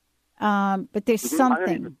air, but there's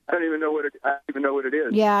something. I don't even know what it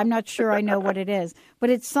is. Yeah, I'm not sure I know what it is, but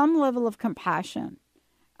it's some level of compassion,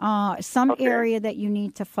 some area that you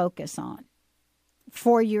need to focus on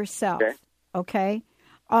for yourself. Okay.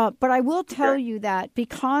 But I will tell you that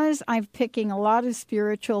because I'm picking a lot of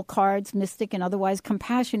spiritual cards, mystic and otherwise,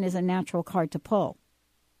 compassion is a natural card to pull.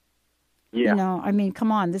 Yeah. You know, I mean, come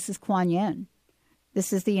on, this is Kuan Yin.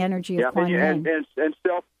 This is the energy of Kuan Yin. And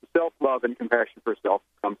self-love and compassion for self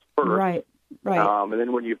comes first. Right. And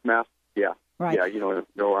then when you've mastered, you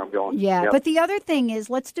know where I'm going. Yeah, but the other thing is,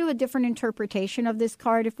 let's do a different interpretation of this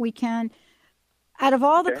card if we can. Out of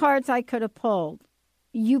all the cards I could have pulled,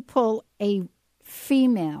 you pull a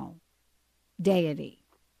female deity.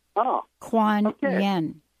 Kuan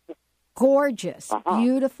Yin. Gorgeous,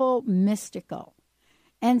 beautiful, mystical.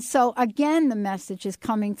 And so, again, the message is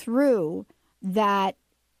coming through that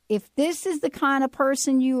if this is the kind of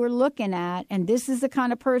person you are looking at and this is the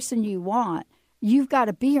kind of person you want, you've got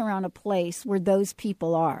to be around a place where those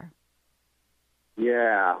people are.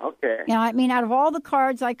 Yeah, okay. You know, I mean, out of all the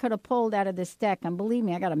cards I could have pulled out of this deck, and believe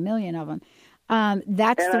me, I got a million of them,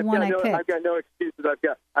 that's the one I picked. I've got no excuses.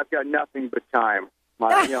 I've got nothing but time.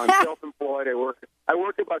 I'm self-employed. I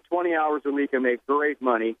work about 20 hours a week and make great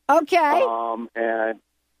money. Okay.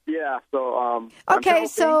 Okay,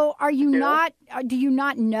 so are you not? Do you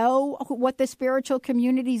not know what the spiritual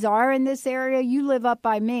communities are in this area? You live up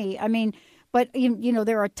by me. I mean, but you know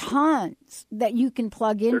there are tons that you can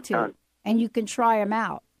plug into, and you can try them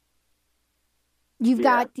out. You've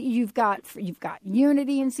got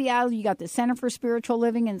Unity in Seattle. You got the Center for Spiritual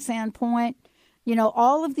Living in Sandpoint. You know,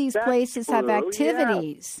 all of these places have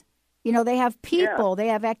activities. Yeah. You know, they have people. They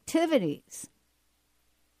have activities.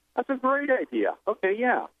 That's a great idea. Okay,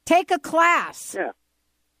 yeah. Take a class. Yeah.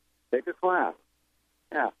 Take a class.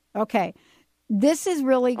 Yeah. Okay. This is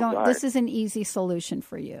really this is an easy solution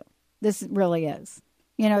for you. This really is.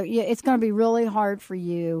 You know, it's going to be really hard for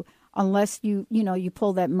you unless you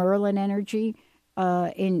pull that Merlin energy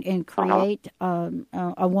and create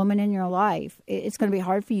a woman in your life. It's going to be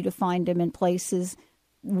hard for you to find them in places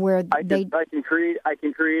where I can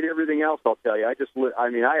create everything else. I'll tell you. I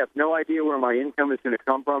have no idea where my income is going to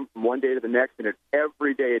come from one day to the next, and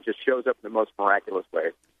every day it just shows up in the most miraculous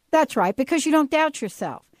ways. That's right, because you don't doubt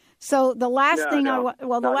yourself. So the last thing I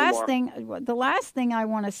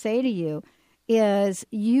want to say to you is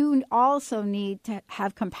you also need to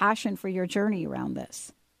have compassion for your journey around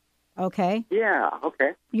this. Okay? Yeah,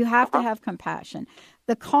 okay. You have to have compassion.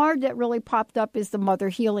 The card that really popped up is the Mother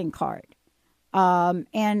Healing card.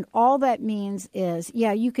 And all that means is,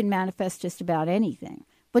 you can manifest just about anything.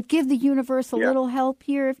 But give the universe a little help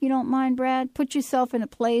here, if you don't mind, Brad. Put yourself in a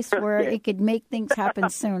place where it could make things happen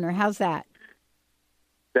sooner. How's that?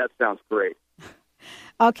 That sounds great.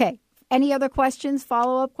 Okay. Any other questions,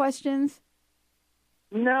 follow-up questions?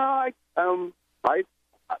 No, like I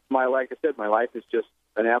said, my life is just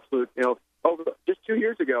an absolute, just 2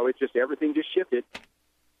 years ago, everything just shifted.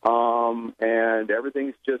 And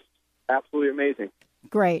everything's just absolutely amazing.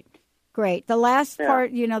 Great. The last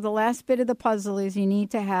part, the last bit of the puzzle is you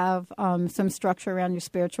need to have some structure around your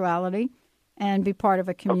spirituality and be part of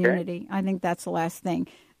a community. Okay. I think that's the last thing.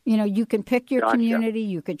 You can pick your community.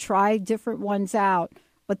 You could try different ones out,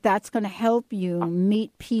 but that's going to help you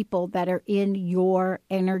meet people that are in your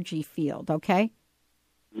energy field, okay?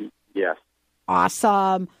 Yes.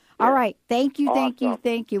 Awesome. All right. Thank you. Awesome.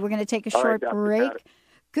 Thank you. We're going to take a All short right, Dr. break. Pat.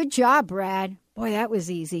 Good job, Brad. Boy, that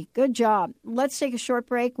was easy. Good job. Let's take a short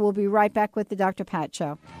break. We'll be right back with the Dr. Pat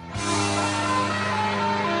Show.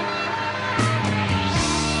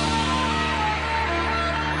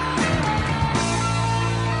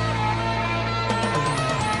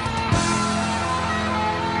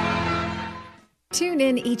 Tune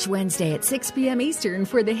in each Wednesday at 6 p.m. Eastern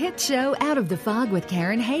for the hit show Out of the Fog with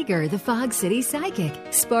Karen Hager, the Fog City Psychic.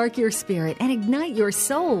 Spark your spirit and ignite your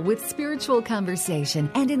soul with spiritual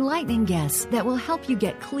conversation and enlightening guests that will help you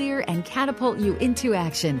get clear and catapult you into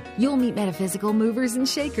action. You'll meet metaphysical movers and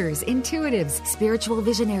shakers, intuitives, spiritual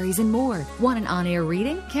visionaries, and more. Want an on-air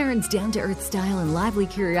reading? Karen's down-to-earth style and lively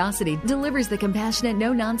curiosity delivers the compassionate,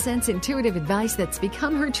 no-nonsense, intuitive advice that's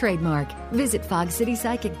become her trademark. Visit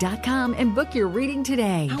fogcitypsychic.com and book your reading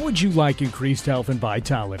today. How would you like increased health and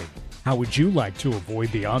vitality? How would you like to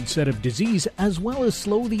avoid the onset of disease as well as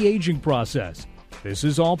slow the aging process? This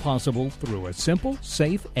is all possible through a simple,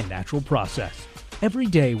 safe, and natural process. Every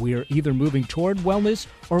day we are either moving toward wellness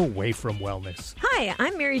or away from wellness. Hi,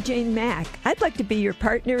 I'm Mary Jane Mack. I'd like to be your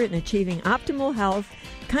partner in achieving optimal health.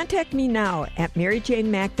 Contact me now at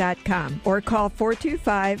maryjanemack.com or call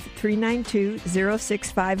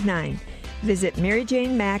 425-392-0659. Visit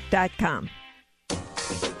maryjanemack.com.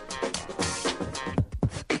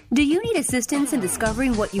 Do you need assistance in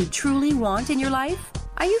discovering what you truly want in your life?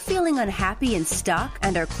 Are you feeling unhappy and stuck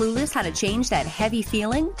and are clueless how to change that heavy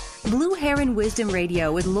feeling? Blue Heron Wisdom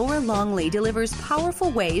Radio with Laura Longley delivers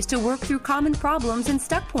powerful ways to work through common problems and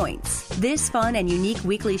stuck points. This fun and unique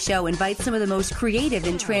weekly show invites some of the most creative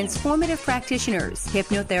and transformative practitioners,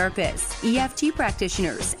 hypnotherapists, EFT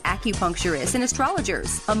practitioners, acupuncturists, and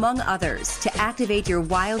astrologers, among others, to activate your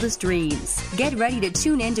wildest dreams. Get ready to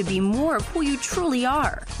tune in to be more of who you truly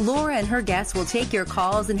are. Laura and her guests will take your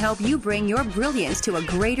calls and help you bring your brilliance to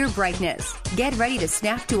a greater brightness. Get ready to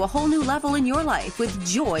snap to a whole new level in your life with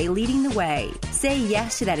joy leading the way. Say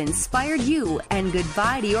yes to that inspired you and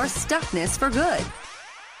goodbye to your stuckness for good.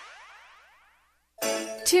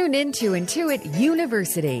 Tune into Intuit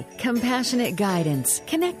University, compassionate guidance,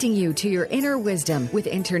 connecting you to your inner wisdom with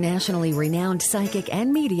internationally renowned psychic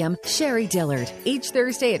and medium Sherry Dillard. Each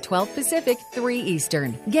Thursday at 12 Pacific, 3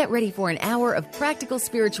 Eastern. Get ready for an hour of practical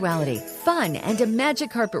spirituality, fun, and a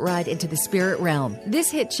magic carpet ride into the spirit realm. This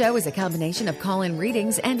hit show is a combination of call-in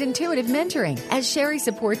readings and intuitive mentoring, as Sherry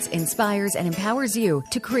supports, inspires, and empowers you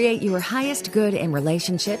to create your highest good in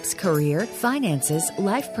relationships, career, finances,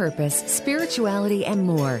 life purpose, spirituality, and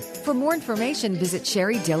more. For more information, visit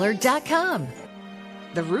SherryDillard.com.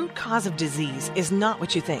 The root cause of disease is not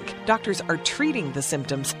what you think. Doctors are treating the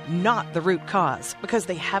symptoms, not the root cause, because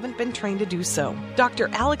they haven't been trained to do so. Dr.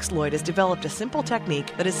 Alex Lloyd has developed a simple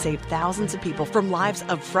technique that has saved thousands of people from lives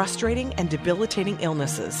of frustrating and debilitating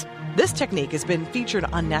illnesses. This technique has been featured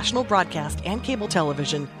on national broadcast and cable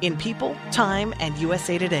television in People, Time, and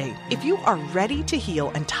USA Today. If you are ready to heal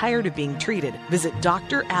and tired of being treated, visit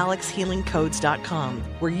dralexhealingcodes.com,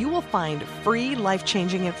 where you will find free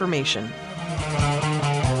life-changing information.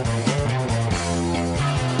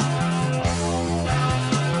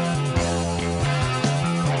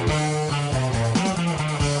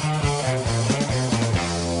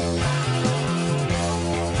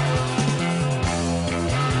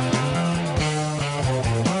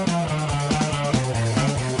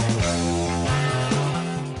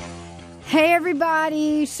 Hey,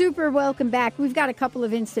 everybody. Super welcome back. We've got a couple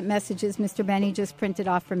of instant messages Mr. Benny just printed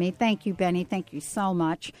off for me. Thank you, Benny. Thank you so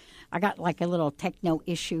much. I got like a little techno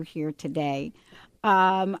issue here today.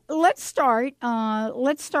 Let's start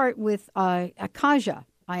with Akaja.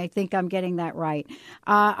 I think I'm getting that right.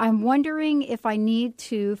 I'm wondering if I need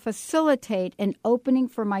to facilitate an opening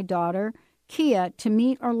for my daughter, Kia, to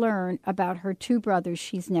meet or learn about her two brothers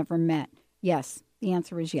she's never met. Yes, the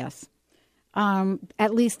answer is yes.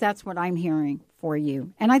 At least that's what I'm hearing for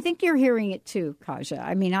you. And I think you're hearing it too, Kaja.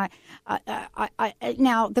 I mean, now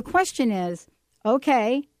the question is,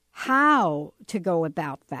 okay, how to go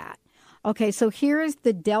about that? Okay, so here is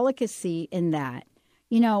the delicacy in that.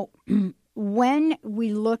 You know, when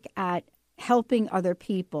we look at helping other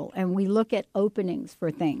people and we look at openings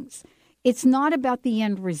for things, it's not about the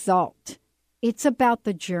end result. It's about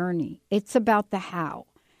the journey. It's about the how.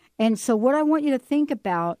 And so what I want you to think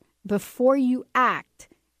about before you act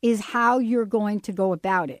is how you're going to go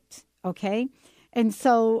about it, okay? And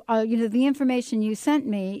so, the information you sent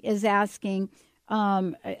me is asking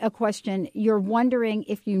a question. You're wondering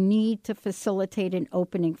if you need to facilitate an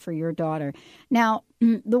opening for your daughter. Now,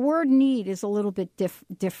 the word need is a little bit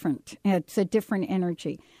different. It's a different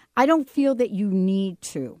energy. I don't feel that you need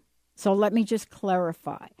to. So let me just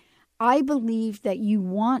clarify. I believe that you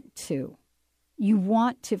want to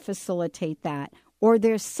facilitate that, or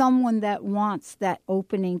there's someone that wants that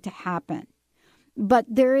opening to happen. But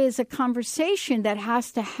there is a conversation that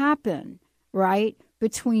has to happen, right,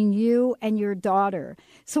 between you and your daughter.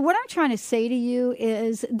 So what I'm trying to say to you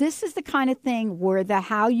is this is the kind of thing where the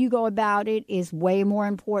how you go about it is way more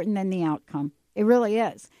important than the outcome. It really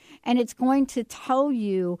is. And it's going to tell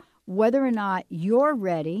you whether or not you're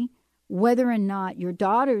ready, whether or not your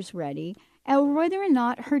daughter's ready, and whether or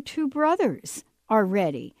not her two brothers are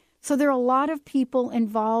ready. So there are a lot of people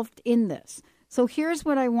involved in this. So here's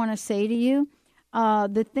what I want to say to you.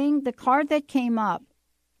 The card that came up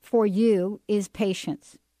for you is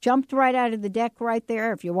patience. Jumped right out of the deck right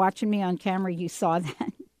there. If you're watching me on camera, you saw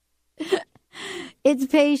that. It's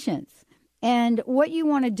patience. And what you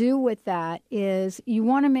want to do with that is you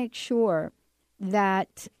want to make sure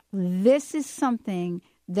that this is something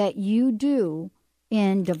that you do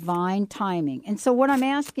in divine timing. And so what I'm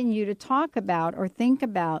asking you to talk about or think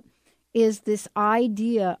about is this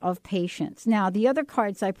idea of patience. Now, the other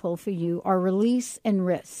cards I pull for you are release and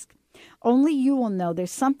risk. Only you will know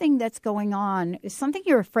there's something that's going on, something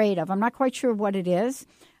you're afraid of. I'm not quite sure what it is,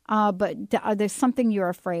 but there's something you're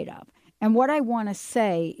afraid of. And what I want to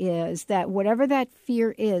say is that whatever that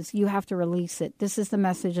fear is, you have to release it. This is the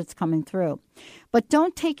message that's coming through. But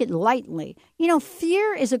don't take it lightly. You know,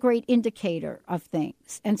 fear is a great indicator of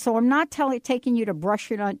things. And so I'm not taking you to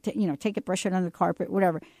brush it on, brush it on the carpet,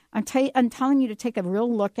 whatever. I'm telling you to take a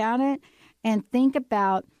real look at it and think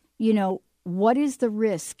about, what is the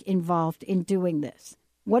risk involved in doing this?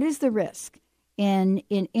 What is the risk in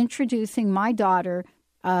introducing my daughter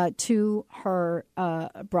to her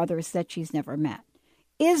brothers that she's never met?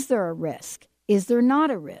 Is there a risk? Is there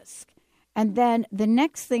not a risk? And then the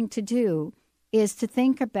next thing to do is to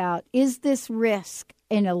think about, is this risk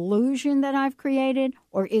an illusion that I've created,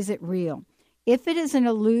 or is it real? If it is an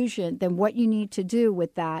illusion, then what you need to do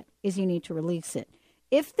with that is you need to release it.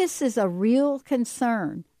 If this is a real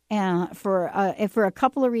concern, for a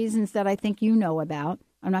couple of reasons that I think you know about,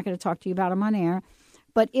 I'm not going to talk to you about them on air,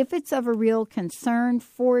 but if it's of a real concern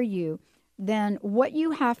for you, then what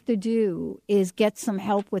you have to do is get some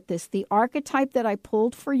help with this. The archetype that I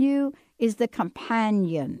pulled for you is the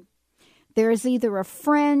companion. There is either a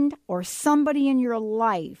friend or somebody in your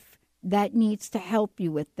life that needs to help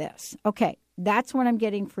you with this. Okay, that's what I'm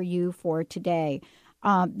getting for you for today.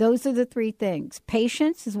 Those are the three things.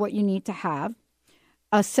 Patience is what you need to have.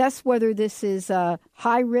 Assess whether this is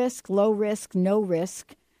high risk, low risk, no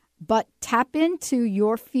risk. But tap into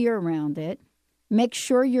your fear around it. Make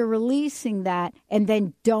sure you're releasing that, and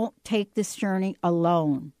then don't take this journey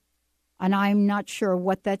alone. And I'm not sure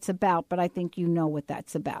what that's about, but I think you know what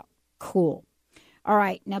that's about. Cool. All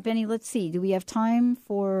right. Now, Benny, let's see. Do we have time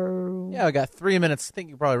for... Yeah, I got 3 minutes. I think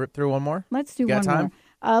you probably rip through one more. Let's do one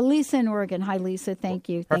more. Lisa in Oregon. Hi, Lisa. Thank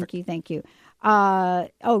you. Perfect. Thank you.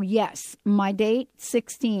 Oh, yes. My date,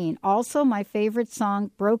 16. Also, my favorite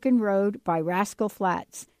song, Broken Road by Rascal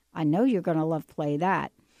Flatts. I know you're going to play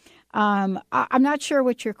that. I'm not sure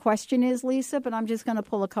what your question is, Lisa, but I'm just going to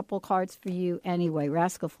pull a couple cards for you anyway.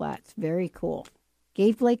 Rascal Flatts, very cool.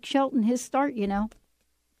 Gave Blake Shelton his start,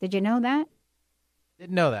 Did you know that?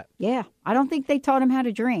 Didn't know that. Yeah. I don't think they taught him how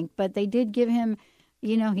to drink, but they did give him,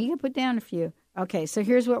 he could put down a few. Okay, so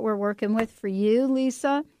here's what we're working with for you,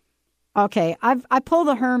 Lisa. Okay, I pulled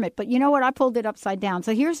the Hermit, but you know what? I pulled it upside down.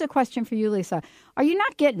 So here's a question for you, Lisa. Are you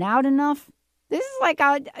not getting out enough? This is like,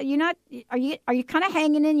 are you kind of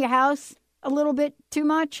hanging in your house a little bit too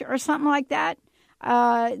much or something like that?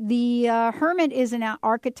 The Hermit is an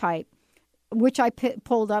archetype, which I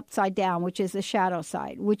pulled upside down, which is the shadow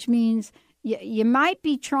side, which means you might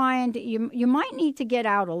be trying to, you might need to get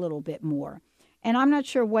out a little bit more. And I'm not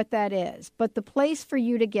sure what that is, but the place for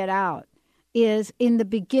you to get out is in the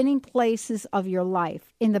beginning places of your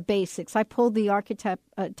life, in the basics. I pulled the archetype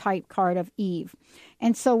type card of Eve.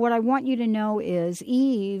 And so what I want you to know is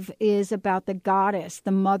Eve is about the goddess,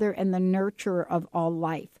 the mother and the nurturer of all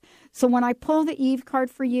life. So when I pull the Eve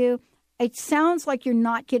card for you, it sounds like you're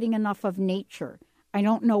not getting enough of nature. I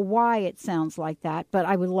don't know why it sounds like that, but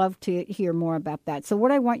I would love to hear more about that. So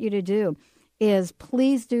what I want you to do is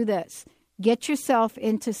please do this. Get yourself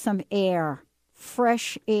into some air,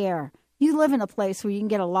 fresh air. You live in a place where you can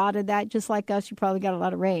get a lot of that, just like us. You probably got a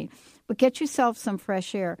lot of rain. But get yourself some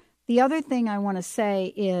fresh air. The other thing I want to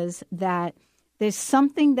say is that there's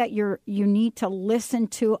something that you need to listen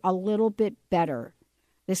to a little bit better.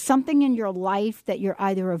 There's something in your life that you're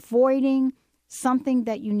either avoiding, something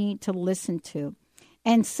that you need to listen to.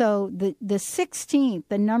 And so the 16th,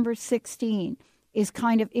 the number 16, is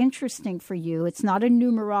kind of interesting for you. It's not a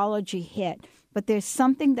numerology hit, but there's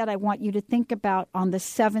something that I want you to think about on the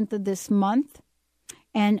 7th of this month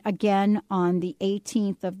and again on the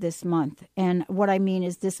 18th of this month. And what I mean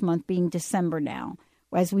is this month being December now,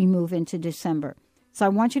 as we move into December. So I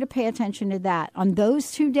want you to pay attention to that. On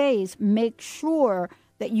those 2 days, make sure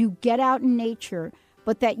that you get out in nature,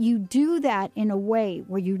 but that you do that in a way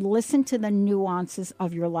where you listen to the nuances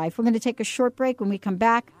of your life. We're going to take a short break. When we come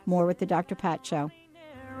back, more with the Dr. Pat Show.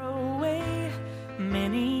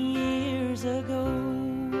 Many years ago,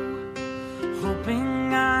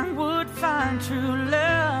 hoping I would find true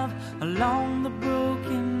love along the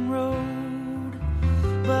broken road,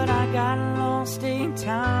 but I got lost a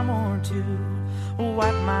time or two,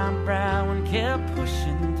 wiped my brow and kept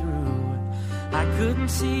pushing through. I couldn't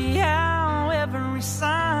see how every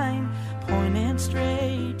sign pointed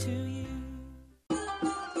straight to you.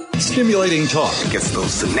 Stimulating talk. It gets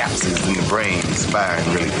those synapses in the brain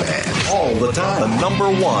firing really fast. All the time. The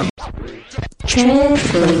number one.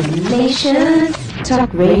 Transformation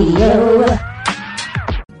Talk Radio.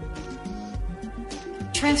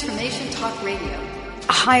 Transformation Talk Radio.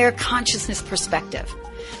 A higher consciousness perspective.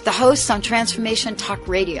 The hosts on Transformation Talk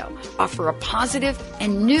Radio offer a positive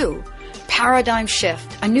and new paradigm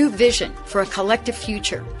shift, a new vision for a collective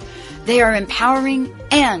future. They are empowering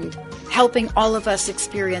and helping all of us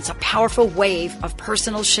experience a powerful wave of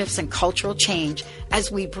personal shifts and cultural change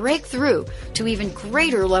as we break through to even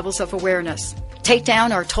greater levels of awareness. Take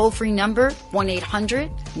down our toll-free number,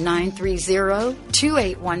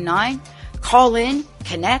 1-800-930-2819. Call in,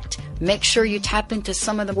 connect, make sure you tap into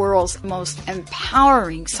some of the world's most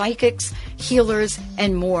empowering psychics, healers,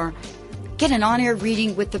 and more. Get an on-air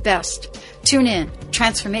reading with the best. Tune in,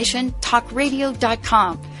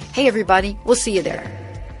 transformationtalkradio.com. Hey everybody, we'll see you there.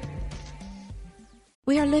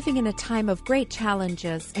 We are living in a time of great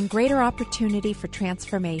challenges and greater opportunity for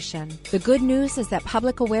transformation. The good news is that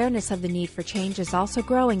public awareness of the need for change is also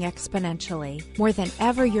growing exponentially. More than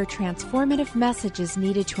ever, your transformative message is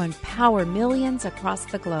needed to empower millions across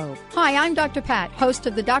the globe. Hi, I'm Dr. Pat, host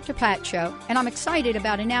of the Dr. Pat Show, and I'm excited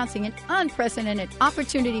about announcing an unprecedented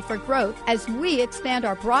opportunity for growth as we expand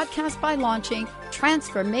our broadcast by launching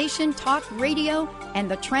Transformation Talk Radio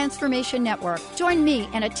and the Transformation Network. Join me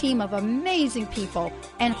and a team of amazing people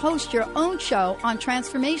and host your own show on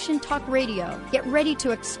Transformation Talk Radio. Get ready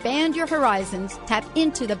to expand your horizons, tap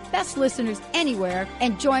into the best listeners anywhere,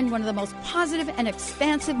 and join one of the most positive and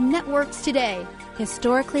expansive networks today.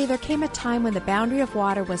 Historically, there came a time when the boundary of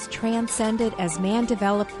water was transcended as man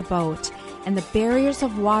developed the boat, and the barriers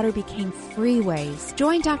of water became freeways.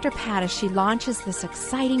 Join Dr. Pat as she launches this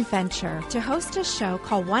exciting venture. To host a show,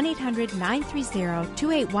 call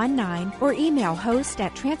 1-800-930-2819 or email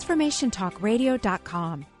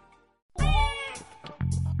host@transformationtalkradio.com.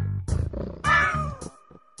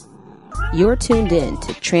 You're tuned in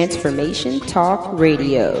to Transformation Talk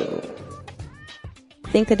Radio.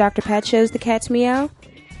 Think the Dr. Pat Show's the cat's meow?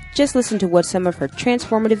 Just listen to what some of her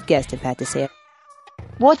transformative guests have had to say.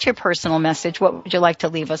 What's your personal message? What would you like to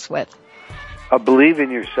leave us with? Believe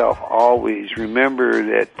in yourself always. Remember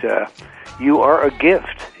that you are a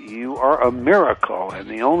gift. You are a miracle, and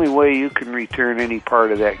the only way you can return any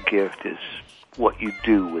part of that gift is what you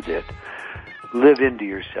do with it. Live into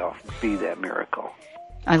yourself. Be that miracle.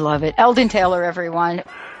 I love it. Eldon Taylor, everyone.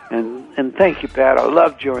 And thank you, Pat. I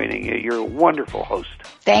love joining you. You're a wonderful host.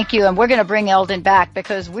 Thank you. And we're going to bring Eldon back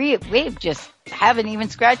because we just haven't even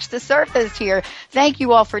scratched the surface here. Thank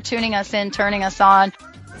you all for tuning us in, turning us on.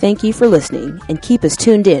 Thank you for listening, and keep us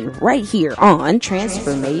tuned in right here on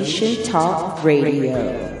Transformation Talk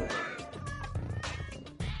Radio.